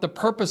is what the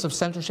purpose of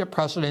censorship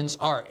precedents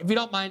are. If you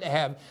don't mind, I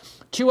have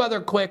two other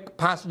quick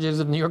passages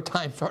of the New York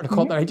Times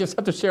article that I just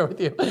have to share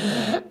with you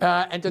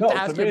and to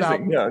ask you about.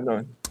 Yeah,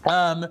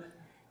 no.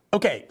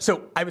 Okay,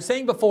 so I was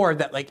saying before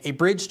that like a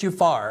bridge too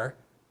far,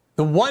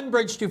 the one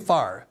bridge too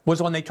far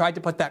was when they tried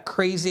to put that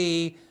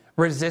crazy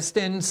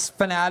resistance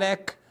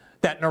fanatic,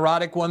 that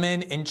neurotic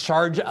woman in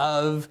charge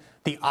of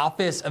the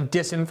Office of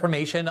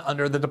Disinformation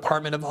under the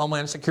Department of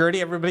Homeland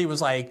Security. Everybody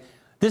was like,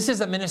 this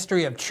is a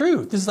ministry of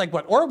truth. This is like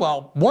what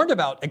Orwell warned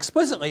about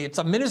explicitly. It's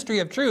a ministry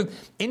of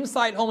truth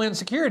inside Homeland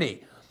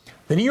Security.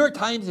 The New York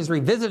Times is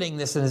revisiting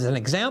this as an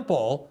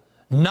example,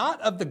 not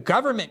of the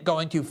government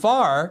going too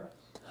far,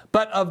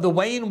 but of the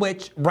way in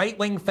which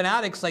right-wing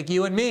fanatics like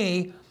you and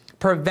me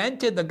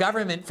prevented the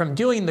government from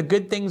doing the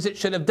good things it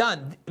should have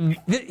done.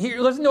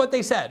 Here, listen to what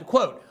they said.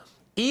 Quote,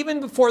 even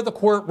before the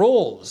court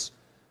rules,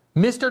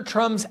 Mr.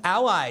 Trump's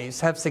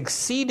allies have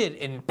succeeded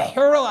in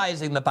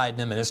paralyzing the Biden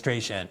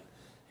administration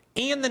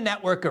and the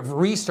network of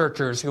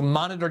researchers who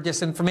monitor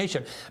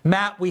disinformation.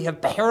 Matt, we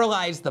have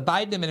paralyzed the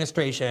Biden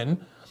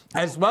administration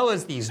as well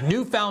as these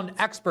newfound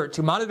experts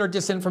who monitor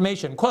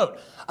disinformation. Quote,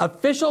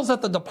 officials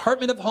at the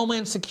Department of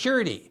Homeland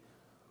Security,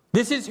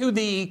 this is who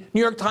the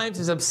New York Times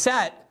is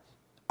upset,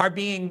 are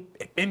being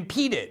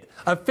impeded.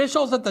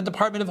 Officials at the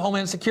Department of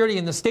Homeland Security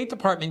and the State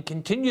Department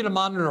continue to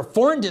monitor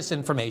foreign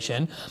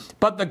disinformation,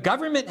 but the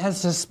government has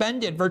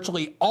suspended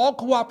virtually all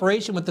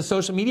cooperation with the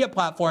social media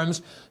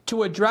platforms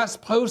to address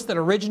posts that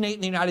originate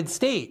in the United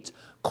States.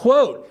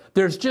 Quote,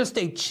 there's just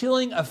a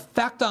chilling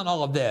effect on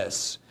all of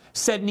this,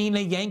 said Nina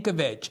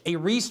Yankovic, a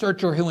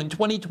researcher who in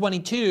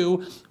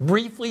 2022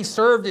 briefly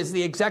served as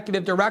the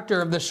executive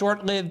director of the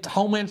short-lived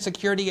Homeland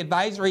Security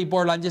Advisory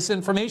Board on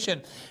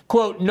Disinformation.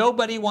 Quote,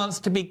 nobody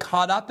wants to be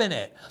caught up in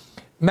it.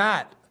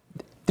 Matt,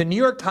 the New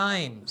York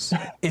Times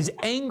is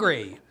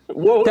angry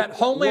that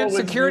Homeland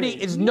Security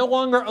is no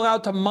longer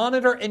allowed to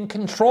monitor and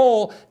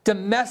control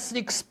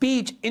domestic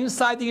speech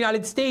inside the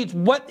United States.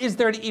 What is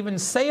there to even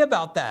say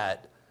about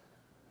that?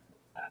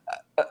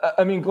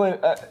 I mean, Glenn,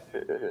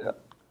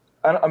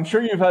 I'm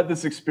sure you've had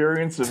this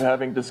experience of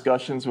having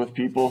discussions with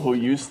people who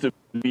used to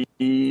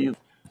be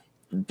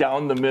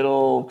down the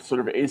middle,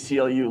 sort of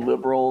ACLU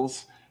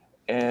liberals,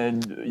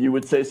 and you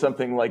would say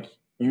something like,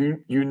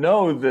 you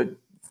know that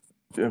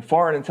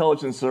foreign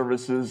intelligence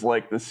services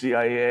like the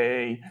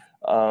CIA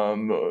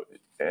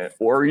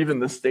or even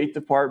the State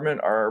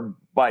Department are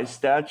by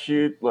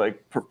statute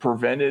like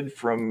prevented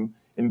from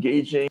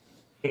engaging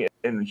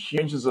in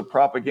changes of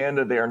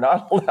propaganda. They are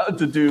not allowed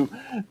to do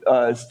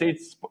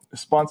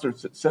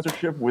state-sponsored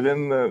censorship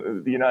within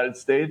the United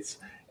States,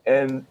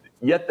 and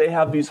yet they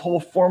have these whole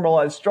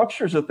formalized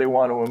structures that they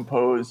want to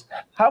impose.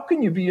 How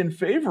can you be in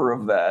favor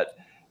of that?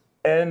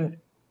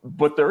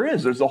 But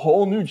there's a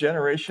whole new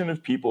generation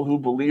of people who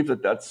believe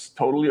that that's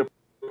totally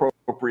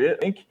appropriate. I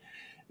think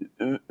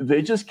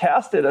they just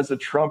cast it as a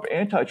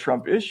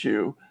anti-Trump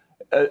issue.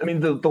 I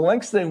mean, the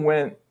lengths they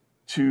went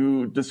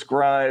to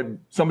describe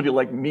somebody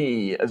like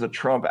me as a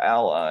Trump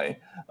ally.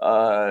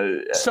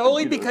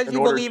 Solely because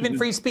you believe in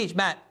free speech.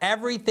 Matt,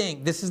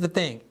 everything, this is the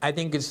thing I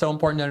think is so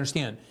important to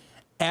understand.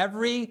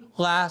 Every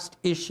last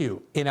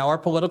issue in our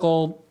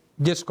political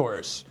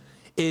discourse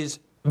is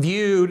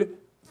viewed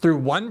through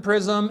one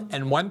prism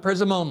and one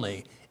prism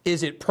only.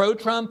 Is it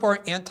pro-Trump or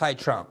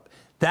anti-Trump?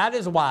 That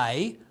is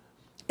why,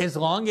 as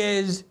long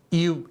as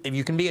if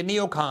you can be a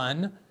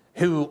neocon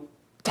who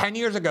 10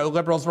 years ago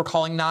liberals were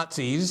calling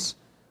Nazis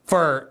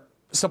for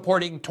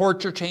supporting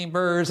torture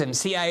chambers and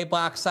CIA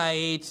black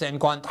sites and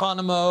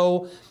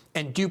Guantanamo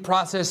and due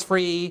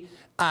process-free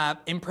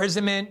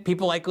imprisonment,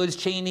 people like Liz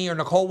Cheney or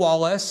Nicole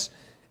Wallace.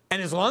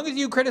 And as long as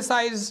you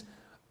criticize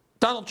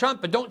Donald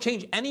Trump but don't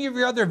change any of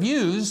your other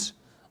views,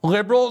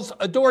 liberals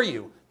adore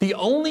you. The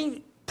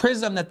only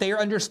prism that they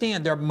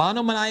understand, they're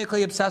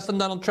monomaniacally obsessed with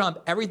Donald Trump.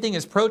 Everything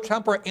is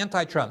pro-Trump or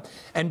anti-Trump.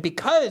 And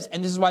because,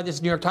 and this is why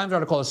this New York Times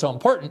article is so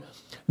important,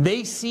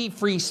 they see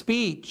free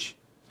speech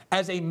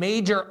as a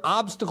major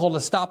obstacle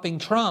to stopping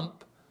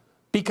Trump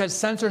because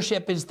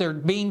censorship is their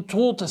main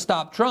tool to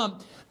stop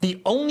Trump. The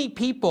only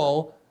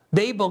people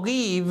they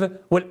believe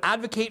would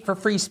advocate for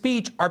free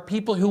speech are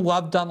people who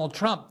love Donald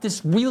Trump.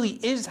 This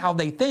really is how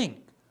they think.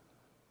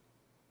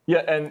 Yeah,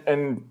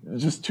 and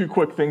just two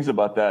quick things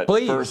about that.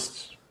 Please.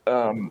 First,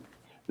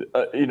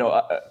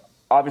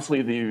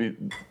 obviously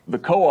the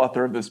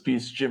co-author of this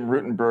piece, Jim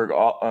Rutenberg,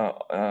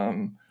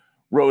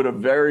 wrote a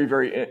very,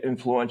 very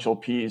influential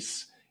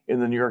piece in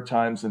the New York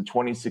Times in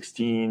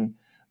 2016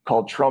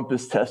 called "Trump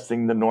is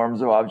Testing the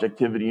Norms of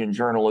Objectivity in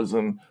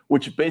Journalism,"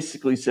 which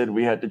basically said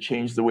we had to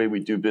change the way we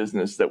do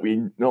business, that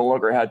we no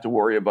longer had to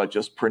worry about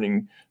just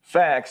printing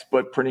facts,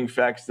 but printing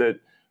facts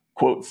that,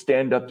 quote,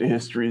 stand up to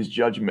history's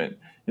judgment.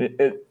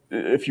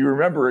 If you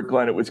remember it,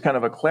 Glenn, it was kind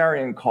of a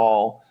clarion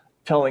call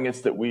telling us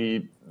that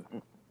we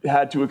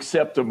had to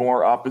accept a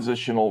more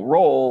oppositional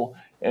role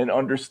and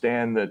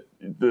understand that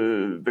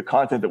the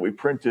content that we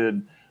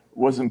printed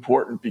was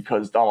important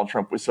because Donald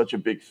Trump was such a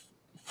big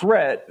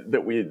threat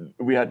that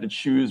we had to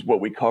choose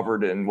what we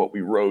covered and what we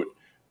wrote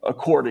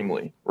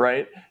accordingly,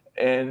 right?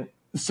 And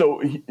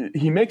so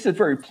he makes it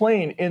very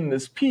plain in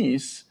this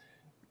piece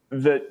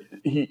that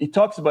he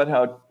talks about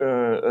how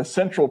a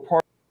central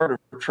part of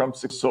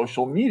Trump's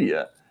social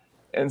media.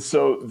 And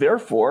so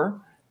therefore,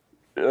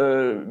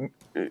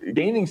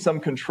 gaining some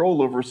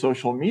control over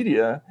social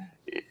media,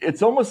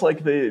 it's almost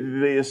like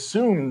they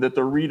assume that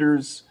the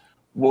readers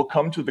will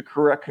come to the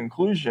correct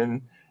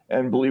conclusion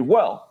and believe,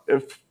 well,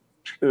 if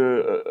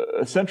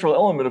a central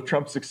element of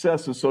Trump's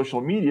success is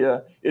social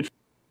media, it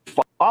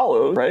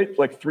follows, right?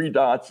 Like three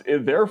dots.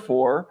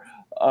 Therefore,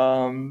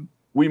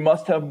 we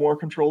must have more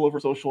control over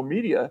social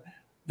media.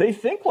 They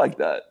think like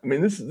that. I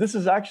mean, this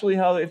is actually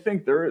how they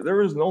think.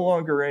 There is no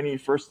longer any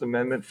First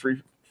Amendment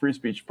free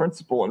speech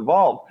principle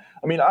involved.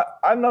 I mean,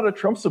 I'm not a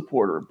Trump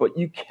supporter, but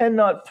you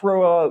cannot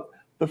throw out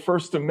the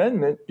First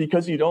Amendment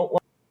because you don't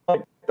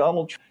like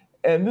Donald Trump.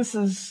 And this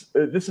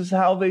is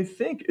how they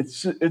think.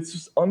 It's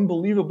just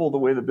unbelievable the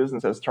way the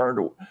business has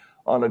turned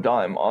on a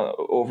dime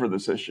over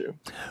this issue.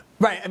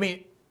 Right. I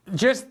mean,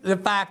 just the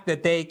fact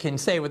that they can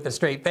say with a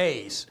straight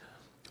face,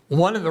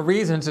 one of the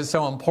reasons it's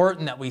so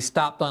important that we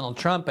stop Donald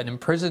Trump and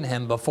imprison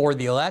him before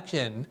the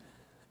election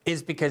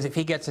is because if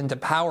he gets into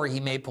power,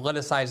 he may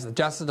politicize the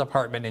Justice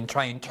Department and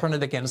try and turn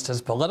it against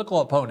his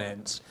political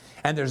opponents.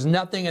 And there's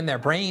nothing in their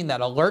brain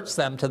that alerts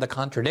them to the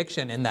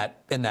contradiction in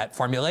that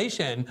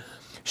formulation.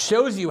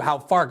 Shows you how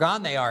far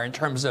gone they are in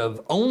terms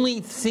of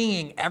only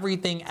seeing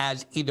everything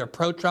as either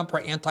pro-Trump or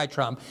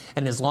anti-Trump.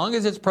 And as long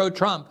as it's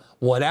pro-Trump,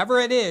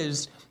 whatever it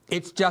is,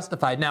 it's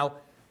justified. Now,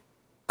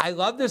 I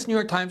love this New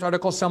York Times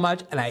article so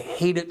much, and I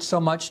hate it so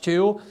much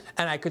too.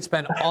 And I could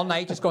spend all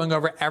night just going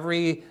over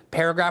every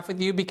paragraph with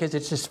you because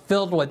it's just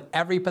filled with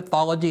every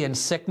pathology and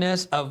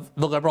sickness of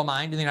the liberal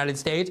mind in the United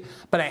States.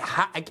 But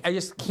I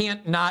just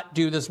can't not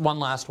do this one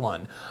last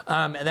one.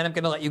 And then I'm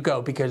going to let you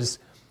go because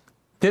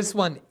this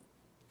one.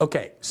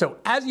 Okay, so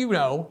as you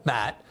know,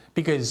 Matt,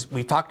 because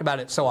we've talked about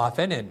it so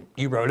often and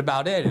you wrote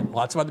about it and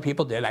lots of other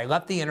people did, I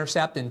left The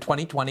Intercept in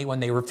 2020 when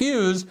they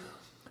refused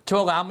to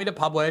allow me to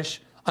publish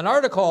an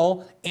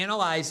article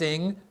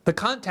analyzing the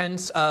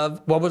contents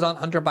of what was on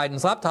Hunter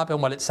Biden's laptop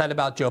and what it said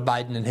about Joe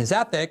Biden and his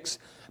ethics,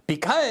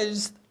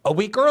 because a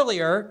week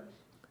earlier,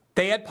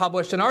 they had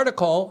published an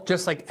article,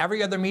 just like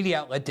every other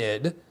media outlet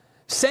did,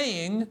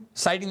 saying,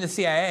 citing the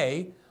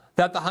CIA,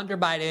 that the Hunter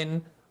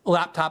Biden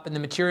laptop and the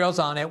materials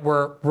on it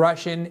were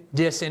Russian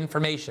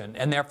disinformation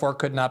and therefore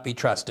could not be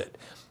trusted.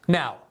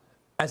 Now,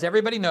 as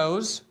everybody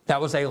knows, that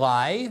was a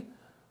lie.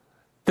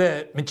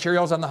 The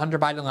materials on the Hunter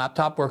Biden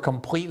laptop were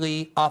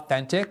completely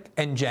authentic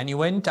and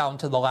genuine down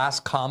to the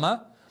last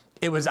comma.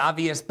 It was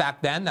obvious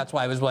back then. That's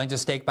why I was willing to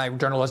stake my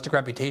journalistic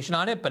reputation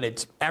on it.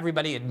 But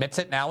everybody admits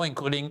it now,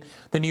 including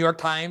the New York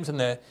Times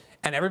and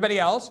everybody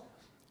else.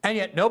 And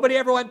yet nobody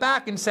ever went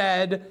back and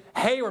said,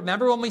 hey,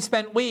 remember when we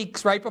spent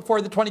weeks right before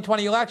the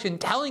 2020 election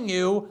telling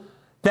you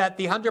that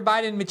the Hunter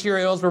Biden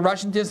materials were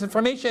Russian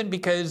disinformation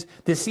because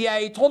the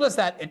CIA told us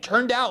that. It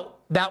turned out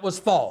that was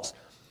false.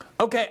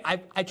 Okay,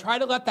 I try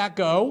to let that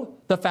go,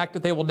 the fact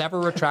that they will never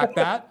retract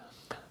that.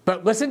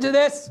 But listen to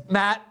this,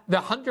 Matt.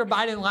 The Hunter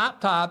Biden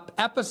laptop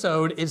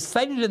episode is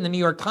cited in the New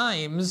York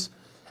Times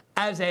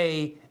as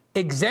an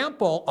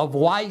example of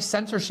why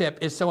censorship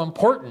is so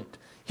important.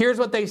 Here's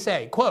what they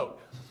say, quote,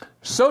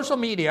 social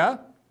media,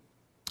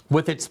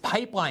 with its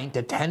pipeline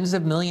to tens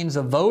of millions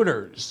of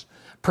voters,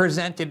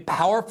 presented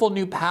powerful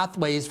new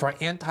pathways for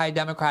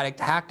anti-democratic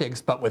tactics,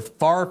 but with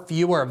far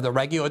fewer of the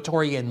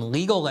regulatory and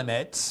legal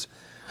limits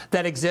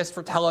that exist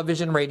for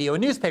television, radio,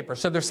 and newspapers.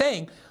 So they're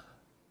saying...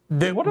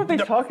 what are they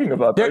talking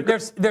about?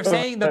 They're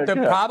saying that the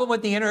problem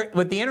with the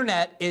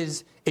internet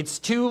is it's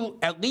too,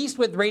 at least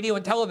with radio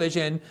and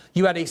television,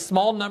 you had a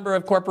small number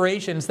of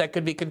corporations that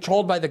could be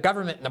controlled by the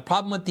government. And the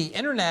problem with the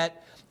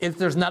internet is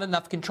there's not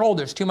enough control.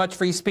 There's too much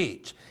free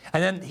speech.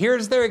 And then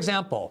here's their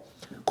example.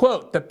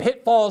 Quote, the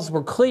pitfalls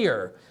were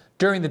clear.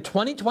 During the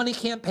 2020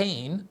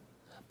 campaign,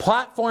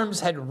 platforms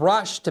had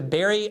rushed to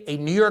bury a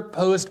New York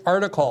Post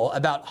article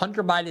about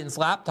Hunter Biden's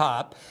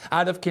laptop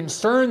out of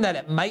concern that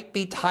it might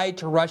be tied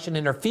to Russian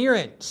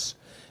interference.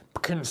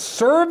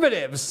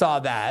 Conservatives saw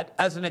that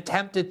as an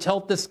attempt to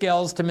tilt the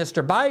scales to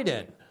Mr.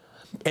 Biden.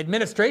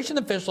 Administration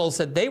officials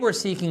said they were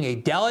seeking a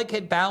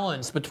delicate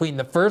balance between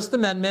the First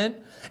Amendment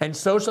and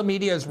social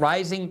media's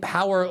rising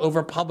power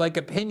over public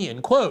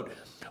opinion. Quote,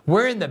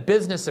 We're in the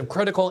business of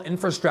critical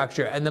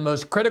infrastructure, and the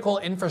most critical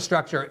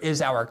infrastructure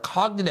is our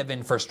cognitive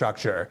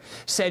infrastructure,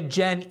 said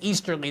Jen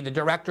Easterly, the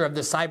director of the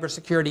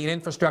Cybersecurity and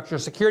Infrastructure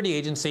Security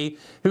Agency,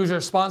 whose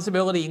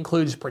responsibility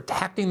includes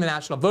protecting the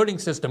national voting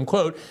system.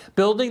 Quote,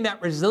 building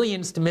that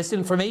resilience to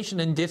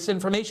misinformation and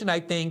disinformation, I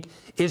think,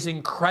 is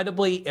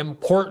incredibly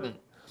important.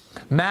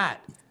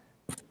 Matt,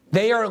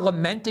 they are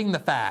lamenting the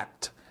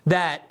fact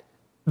that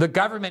the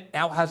government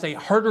now has a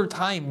harder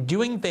time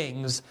doing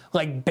things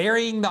like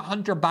burying the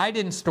Hunter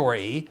Biden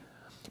story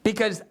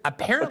because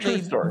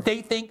apparently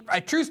they think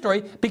a true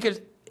story, because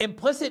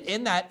implicit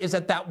in that is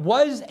that that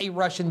was a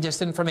Russian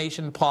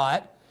disinformation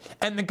plot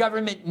and the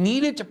government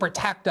needed to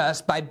protect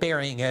us by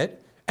burying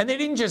it. And they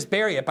didn't just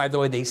bury it, by the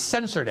way, they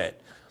censored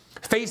it.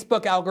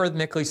 Facebook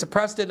algorithmically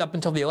suppressed it up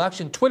until the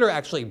election. Twitter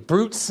actually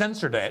brute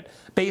censored it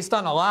based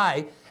on a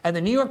lie. And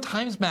the New York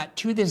Times, Matt,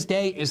 to this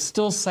day is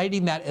still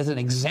citing that as an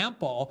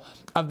example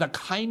of the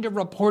kind of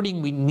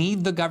reporting we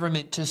need the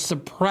government to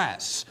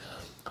suppress.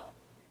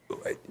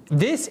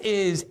 This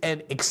is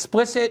an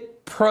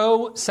explicit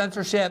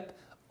pro-censorship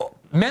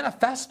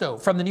manifesto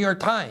from the New York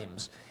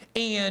Times.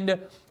 And,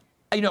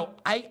 you know,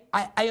 I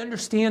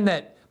understand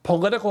that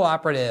political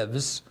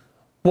operatives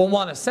will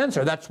want to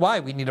censor. That's why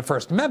we need a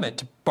First Amendment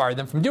to bar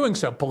them from doing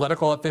so.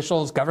 Political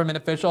officials, government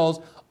officials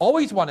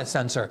always want to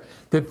censor.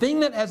 The thing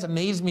that has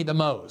amazed me the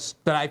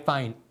most, that I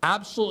find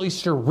absolutely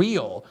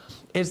surreal,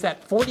 is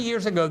that 40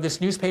 years ago,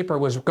 this newspaper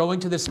was going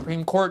to the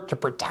Supreme Court to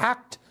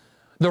protect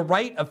the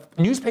right of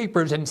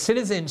newspapers and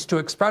citizens to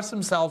express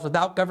themselves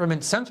without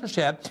government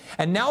censorship.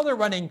 And now they're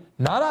running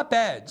not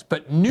op-eds,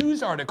 but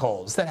news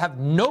articles that have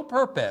no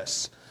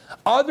purpose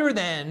other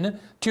than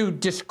to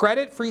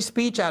discredit free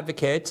speech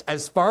advocates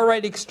as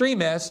far-right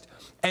extremists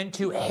and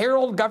to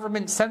herald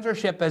government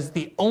censorship as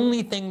the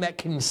only thing that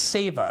can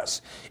save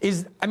us.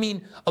 I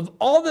mean, of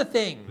all the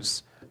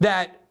things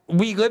that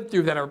we live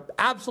through that are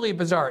absolutely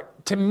bizarre,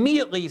 to me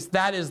at least,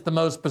 that is the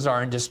most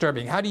bizarre and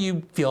disturbing. How do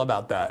you feel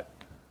about that?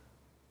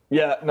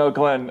 Yeah, no,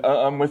 Glenn,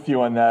 I'm with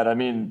you on that. I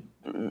mean,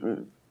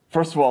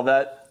 first of all,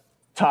 that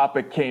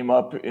topic came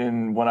up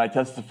when I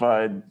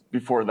testified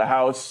before the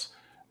House.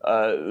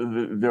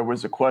 There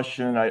was a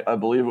question, I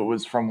believe it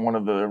was from one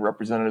of the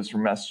representatives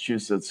from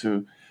Massachusetts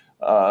who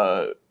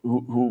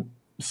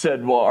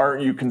said, well,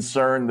 aren't you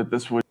concerned that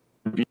this would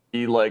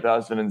be like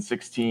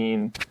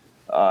 2016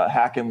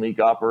 hack and leak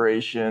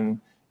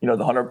operation? You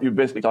know, you're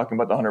basically talking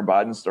about the Hunter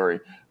Biden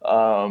story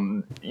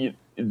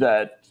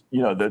that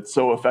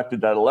so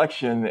affected that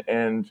election.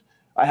 And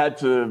I had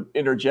to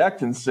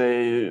interject and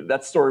say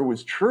that story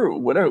was true.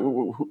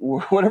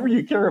 Whatever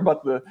you care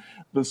about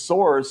the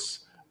source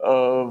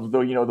of the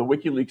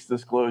WikiLeaks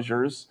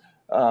disclosures,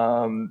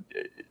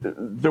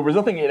 there was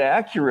nothing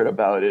inaccurate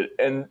about it,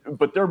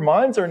 but their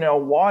minds are now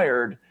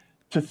wired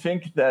to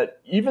think that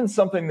even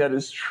something that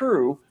is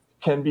true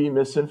can be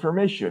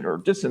misinformation or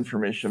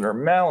disinformation or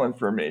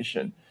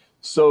malinformation.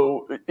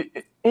 So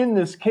in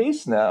this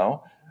case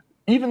now,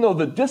 even though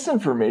the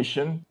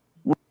disinformation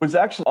was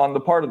actually on the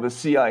part of the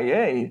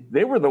CIA,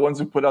 they were the ones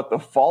who put out the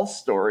false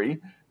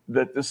story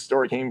that this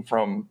story came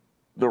from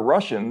the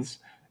Russians,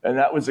 and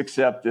that was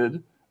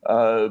accepted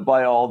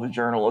by all the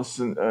journalists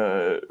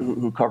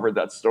who covered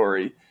that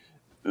story.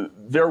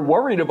 They're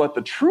worried about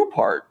the true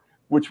part,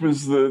 which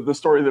was the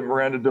story that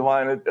Miranda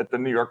Devine at the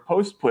New York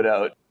Post put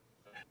out.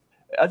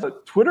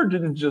 Twitter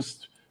didn't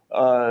just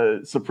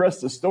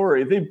suppress the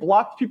story, they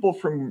blocked people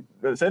from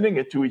sending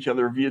it to each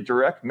other via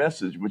direct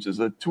message, which is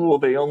a tool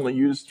they only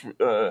used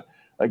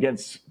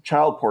against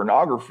child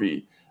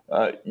pornography,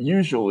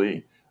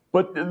 usually.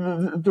 But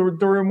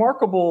the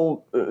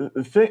remarkable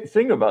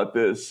thing about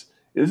this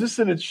is just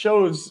that it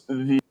shows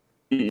the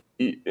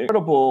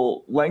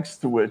incredible lengths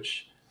to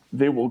which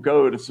they will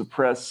go to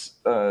suppress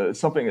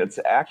something that's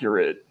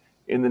accurate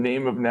in the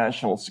name of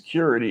national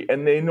security.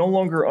 And they no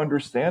longer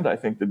understand, I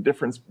think, the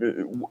difference,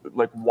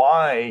 like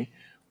why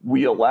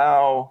we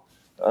allow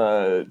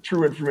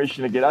true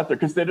information to get out there,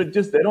 because they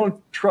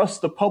don't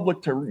trust the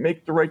public to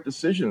make the right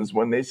decisions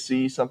when they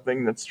see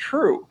something that's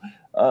true.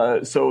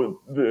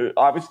 So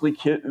obviously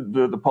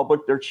the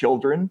public, their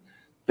children,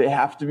 they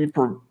have to be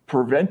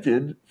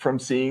prevented from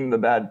seeing the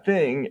bad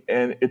thing,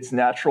 and it's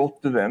natural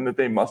to them that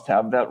they must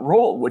have that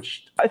role,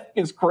 which I think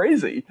is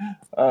crazy.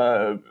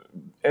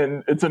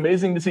 And it's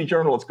amazing to see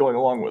journalists going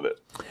along with it.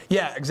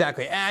 Yeah,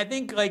 exactly. And I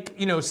think, I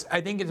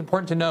think it's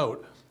important to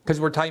note, because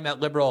we're talking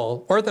about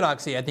liberal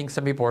orthodoxy, I think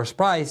some people are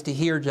surprised to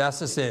hear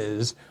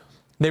justices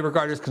they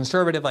regard as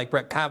conservative, like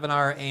Brett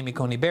Kavanaugh, Amy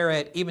Coney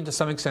Barrett, even to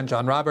some extent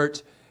John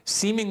Roberts,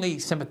 seemingly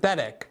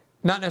sympathetic.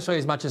 Not necessarily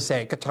as much as,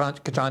 say,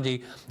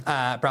 Ketanji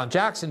Brown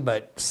Jackson,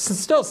 but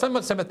still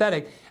somewhat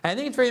sympathetic. And I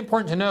think it's very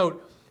important to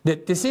note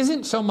that this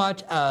isn't so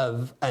much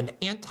of an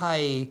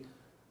anti-Trump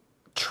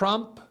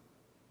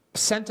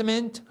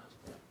sentiment.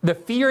 The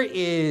fear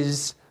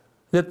is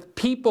that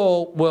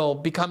people will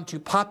become too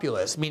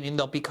populist, meaning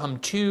they'll become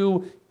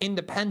too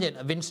independent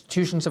of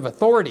institutions of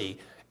authority,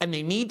 and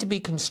they need to be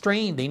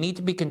constrained, they need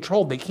to be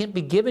controlled, they can't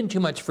be given too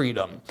much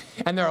freedom.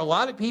 And there are a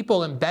lot of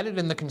people embedded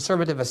in the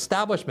conservative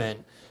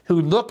establishment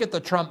who look at the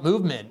Trump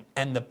movement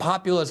and the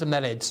populism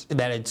that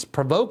it's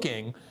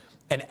provoking,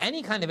 and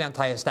any kind of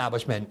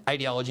anti-establishment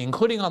ideology,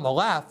 including on the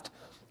left,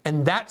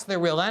 and that's their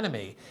real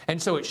enemy.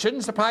 And so it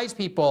shouldn't surprise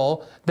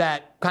people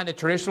that kind of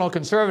traditional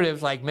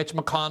conservatives like Mitch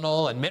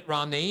McConnell and Mitt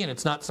Romney, and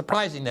it's not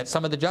surprising that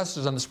some of the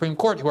justices on the Supreme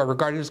Court who are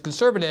regarded as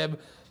conservative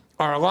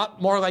are a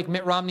lot more like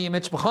Mitt Romney and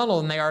Mitch McConnell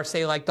than they are,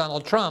 say, like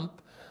Donald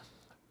Trump,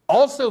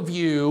 also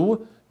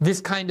view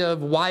this kind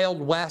of Wild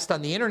West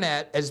on the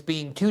internet as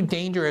being too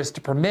dangerous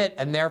to permit,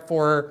 and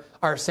therefore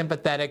are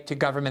sympathetic to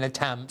government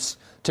attempts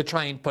to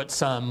try and put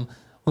some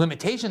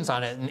limitations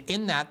on it. And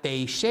in that,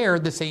 they share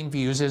the same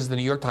views as the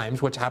New York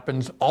Times, which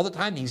happens all the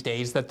time these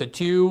days, that the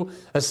two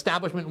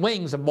establishment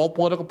wings of both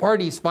political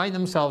parties find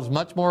themselves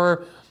much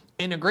more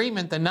in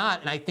agreement than not.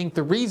 And I think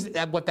the reason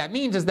that what that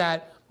means is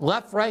that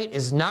left-right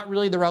is not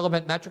really the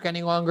relevant metric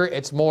any longer.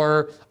 It's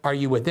more, are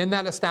you within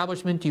that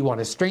establishment? Do you want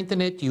to strengthen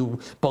it? Do you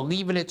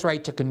believe in its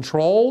right to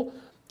control?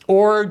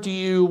 Or do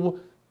you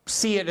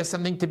see it as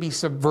something to be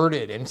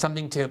subverted and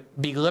something to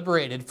be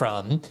liberated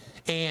from?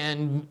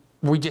 And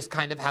we just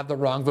kind of have the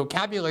wrong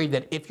vocabulary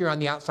that if you're on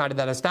the outside of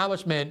that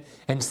establishment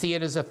and see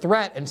it as a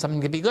threat and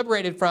something to be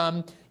liberated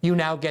from, you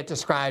now get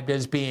described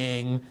as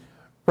being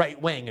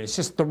right-wing. And it's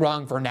just the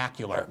wrong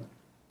vernacular.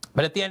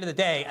 But at the end of the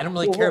day, I don't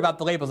really care about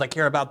the labels. I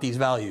care about these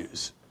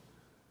values.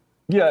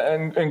 Yeah,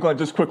 and Glenn,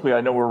 just quickly,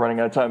 I know we're running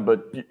out of time,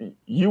 but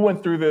you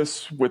went through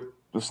this with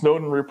the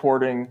Snowden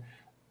reporting,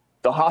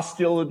 the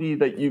hostility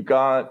that you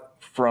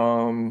got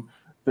from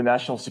the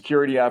national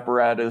security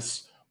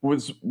apparatus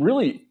was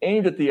really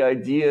aimed at the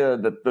idea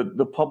that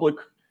the public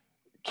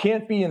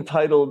can't be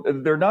entitled,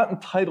 they're not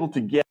entitled to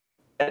get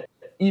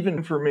even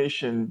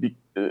information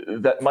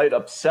that might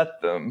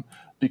upset them,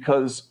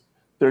 because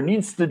there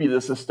needs to be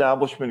this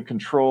establishment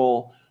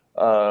control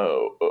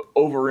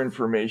over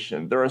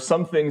information. There are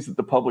some things that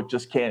the public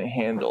just can't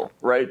handle,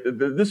 right?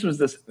 This was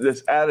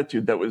this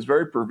attitude that was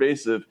very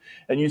pervasive,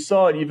 and you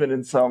saw it even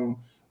in some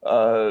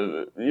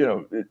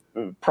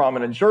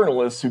prominent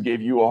journalists who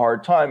gave you a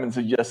hard time and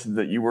suggested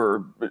that you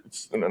were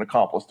an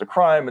accomplice to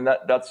crime and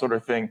that sort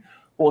of thing.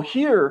 Well,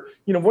 here,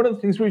 one of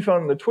the things we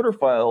found in the Twitter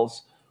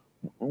files,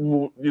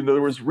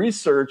 there was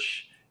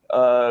research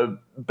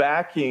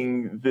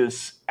backing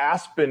this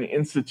Aspen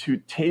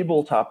Institute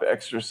tabletop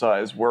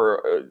exercise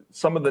where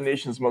some of the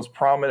nation's most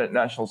prominent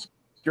national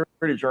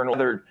security journals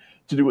gathered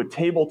to do a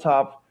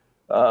tabletop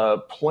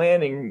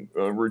planning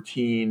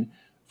routine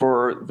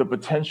for the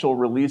potential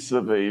release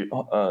of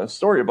a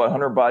story about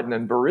Hunter Biden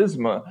and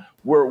Burisma,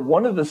 where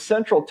one of the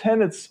central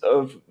tenets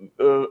of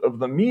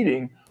the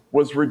meeting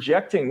was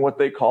rejecting what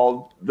they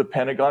called the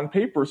Pentagon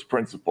Papers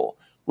principle,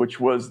 which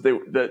was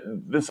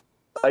this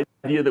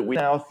idea that we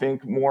now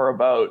think more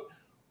about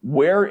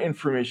where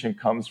information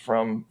comes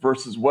from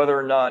versus whether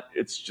or not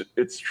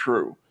it's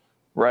true,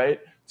 right?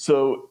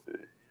 So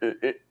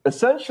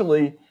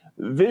essentially,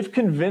 they've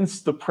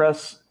convinced the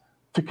press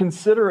to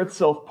consider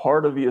itself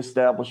part of the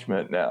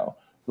establishment now.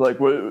 Like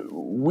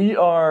we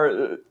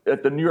are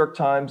at the New York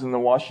Times and the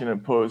Washington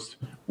Post,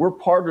 we're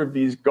part of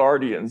these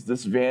guardians,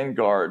 this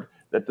vanguard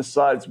that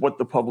decides what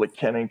the public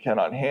can and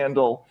cannot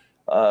handle.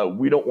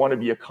 We don't want to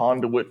be a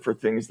conduit for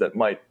things that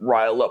might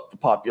rile up the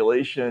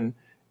population.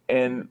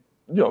 And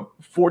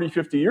 40,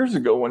 50 years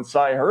ago, when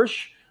Cy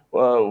Hirsch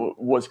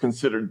was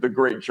considered the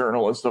great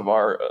journalist of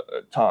our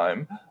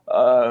time,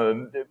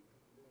 I've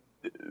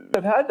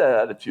had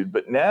that attitude,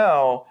 but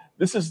now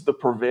this is the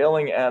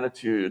prevailing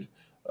attitude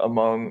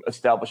among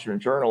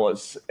establishment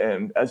journalists.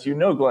 And as you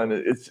know, Glenn,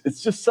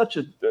 it's just such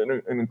an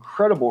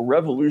incredible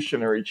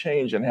revolutionary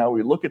change in how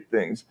we look at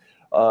things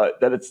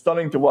that it's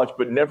stunning to watch,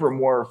 but never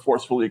more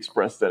forcefully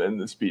expressed than in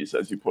this piece,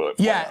 as you put it.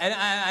 Yeah, and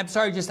I'm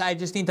sorry, I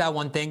just need that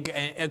one thing,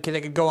 because I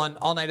could go on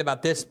all night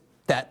about this,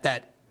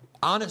 that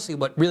honestly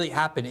what really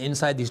happened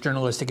inside these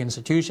journalistic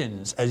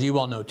institutions, as you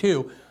all know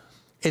too,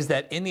 is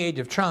that in the age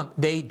of Trump,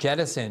 they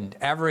jettisoned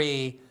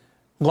every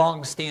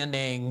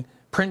long-standing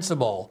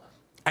principle.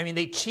 I mean,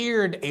 they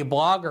cheered a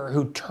blogger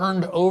who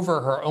turned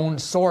over her own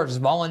source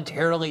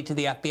voluntarily to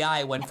the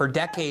FBI when for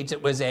decades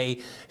it was a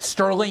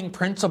sterling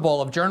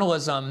principle of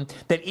journalism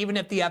that even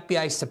if the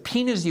FBI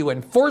subpoenas you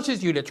and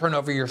forces you to turn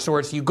over your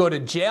source, you go to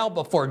jail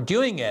before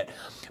doing it.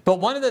 But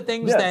one of the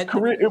things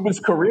it was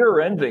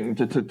career-ending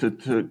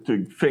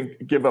to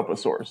give up a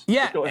source.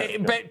 Yeah,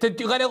 but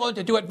let alone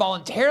to do it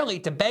voluntarily,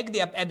 to beg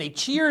and they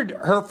cheered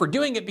her for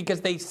doing it because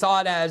they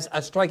saw it as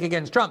a strike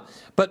against Trump.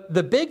 But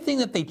the big thing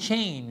that they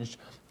changed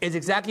is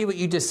exactly what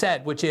you just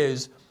said, which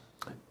is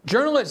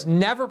journalists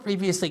never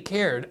previously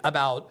cared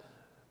about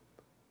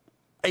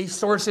a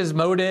source's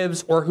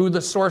motives or who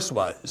the source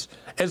was.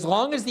 As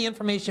long as the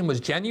information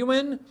was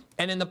genuine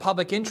and in the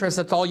public interest,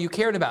 that's all you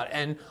cared about.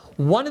 And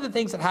one of the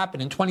things that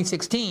happened in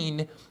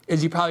 2016,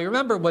 as you probably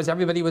remember, was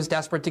everybody was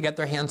desperate to get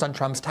their hands on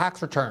Trump's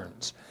tax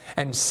returns.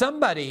 And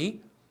somebody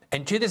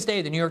And to this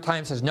day, the New York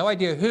Times has no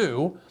idea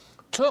who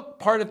took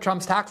part of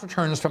Trump's tax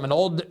returns from an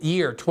old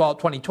year,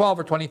 2012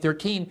 or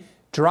 2013,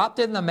 dropped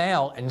it in the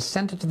mail and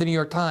sent it to the New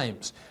York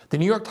Times. The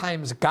New York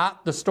Times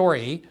got the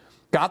story,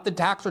 got the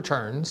tax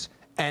returns,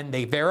 and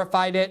they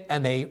verified it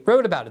and they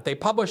wrote about it. They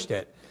published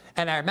it.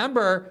 And I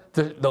remember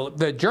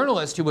the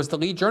journalist who was the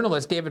lead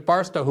journalist, David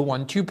Barstow, who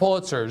won 2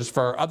 Pulitzers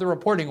for other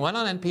reporting, went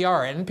on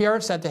NPR. And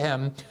NPR said to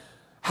him,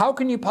 "How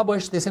can you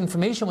publish this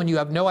information when you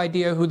have no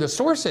idea who the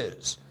source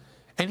is?"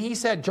 And he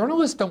said,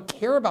 "Journalists don't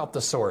care about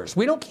the source.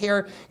 We don't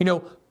care,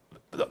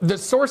 the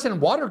source in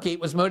Watergate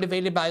was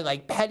motivated by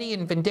like petty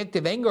and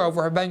vindictive anger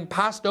over being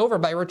passed over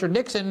by Richard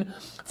Nixon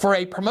for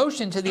a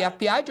promotion to the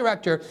FBI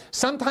director.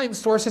 Sometimes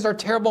sources are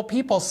terrible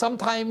people.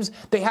 Sometimes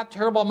they have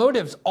terrible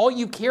motives. All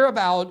you care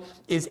about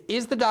is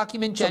the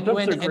document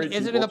genuine and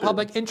is it in the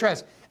public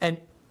interest?" And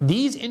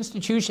these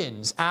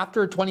institutions,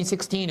 after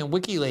 2016 and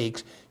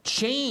WikiLeaks,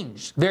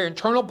 changed their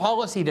internal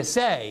policy to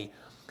say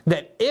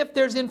that if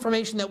there's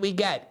information that we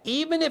get,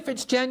 even if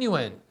it's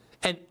genuine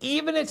and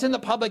even if it's in the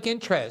public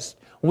interest,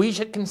 we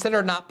should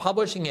consider not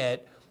publishing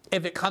it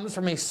if it comes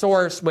from a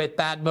source with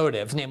bad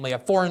motives, namely a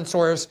foreign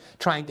source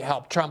trying to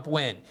help Trump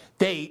win.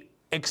 They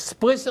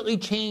explicitly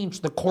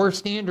changed the core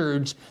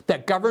standards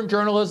that govern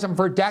journalism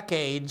for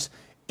decades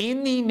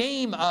in the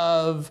name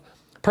of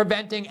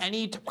preventing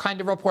any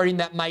kind of reporting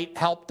that might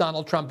help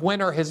Donald Trump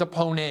win or his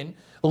opponent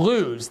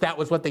lose. That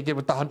was what they did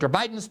with the Hunter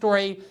Biden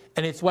story,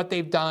 and it's what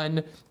they've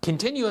done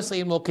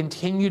continuously and will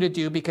continue to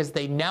do because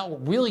they now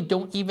really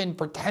don't even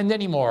pretend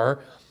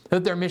anymore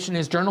that their mission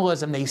is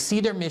journalism. They see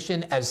their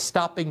mission as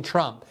stopping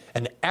Trump,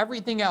 and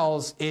everything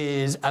else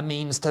is a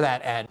means to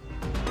that end.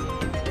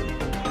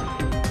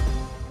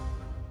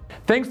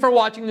 Thanks for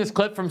watching this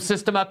clip from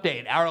System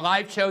Update, our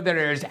live show that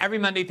airs every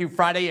Monday through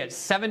Friday at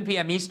 7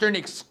 p.m. Eastern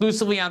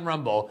exclusively on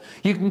Rumble.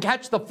 You can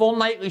catch the full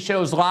nightly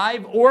shows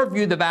live or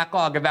view the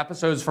backlog of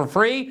episodes for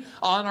free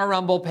on our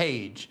Rumble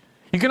page.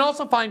 You can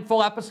also find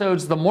full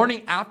episodes the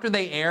morning after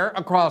they air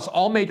across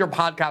all major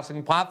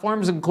podcasting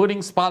platforms, including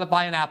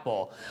Spotify and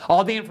Apple.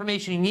 All the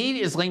information you need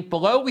is linked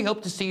below. We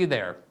hope to see you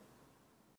there.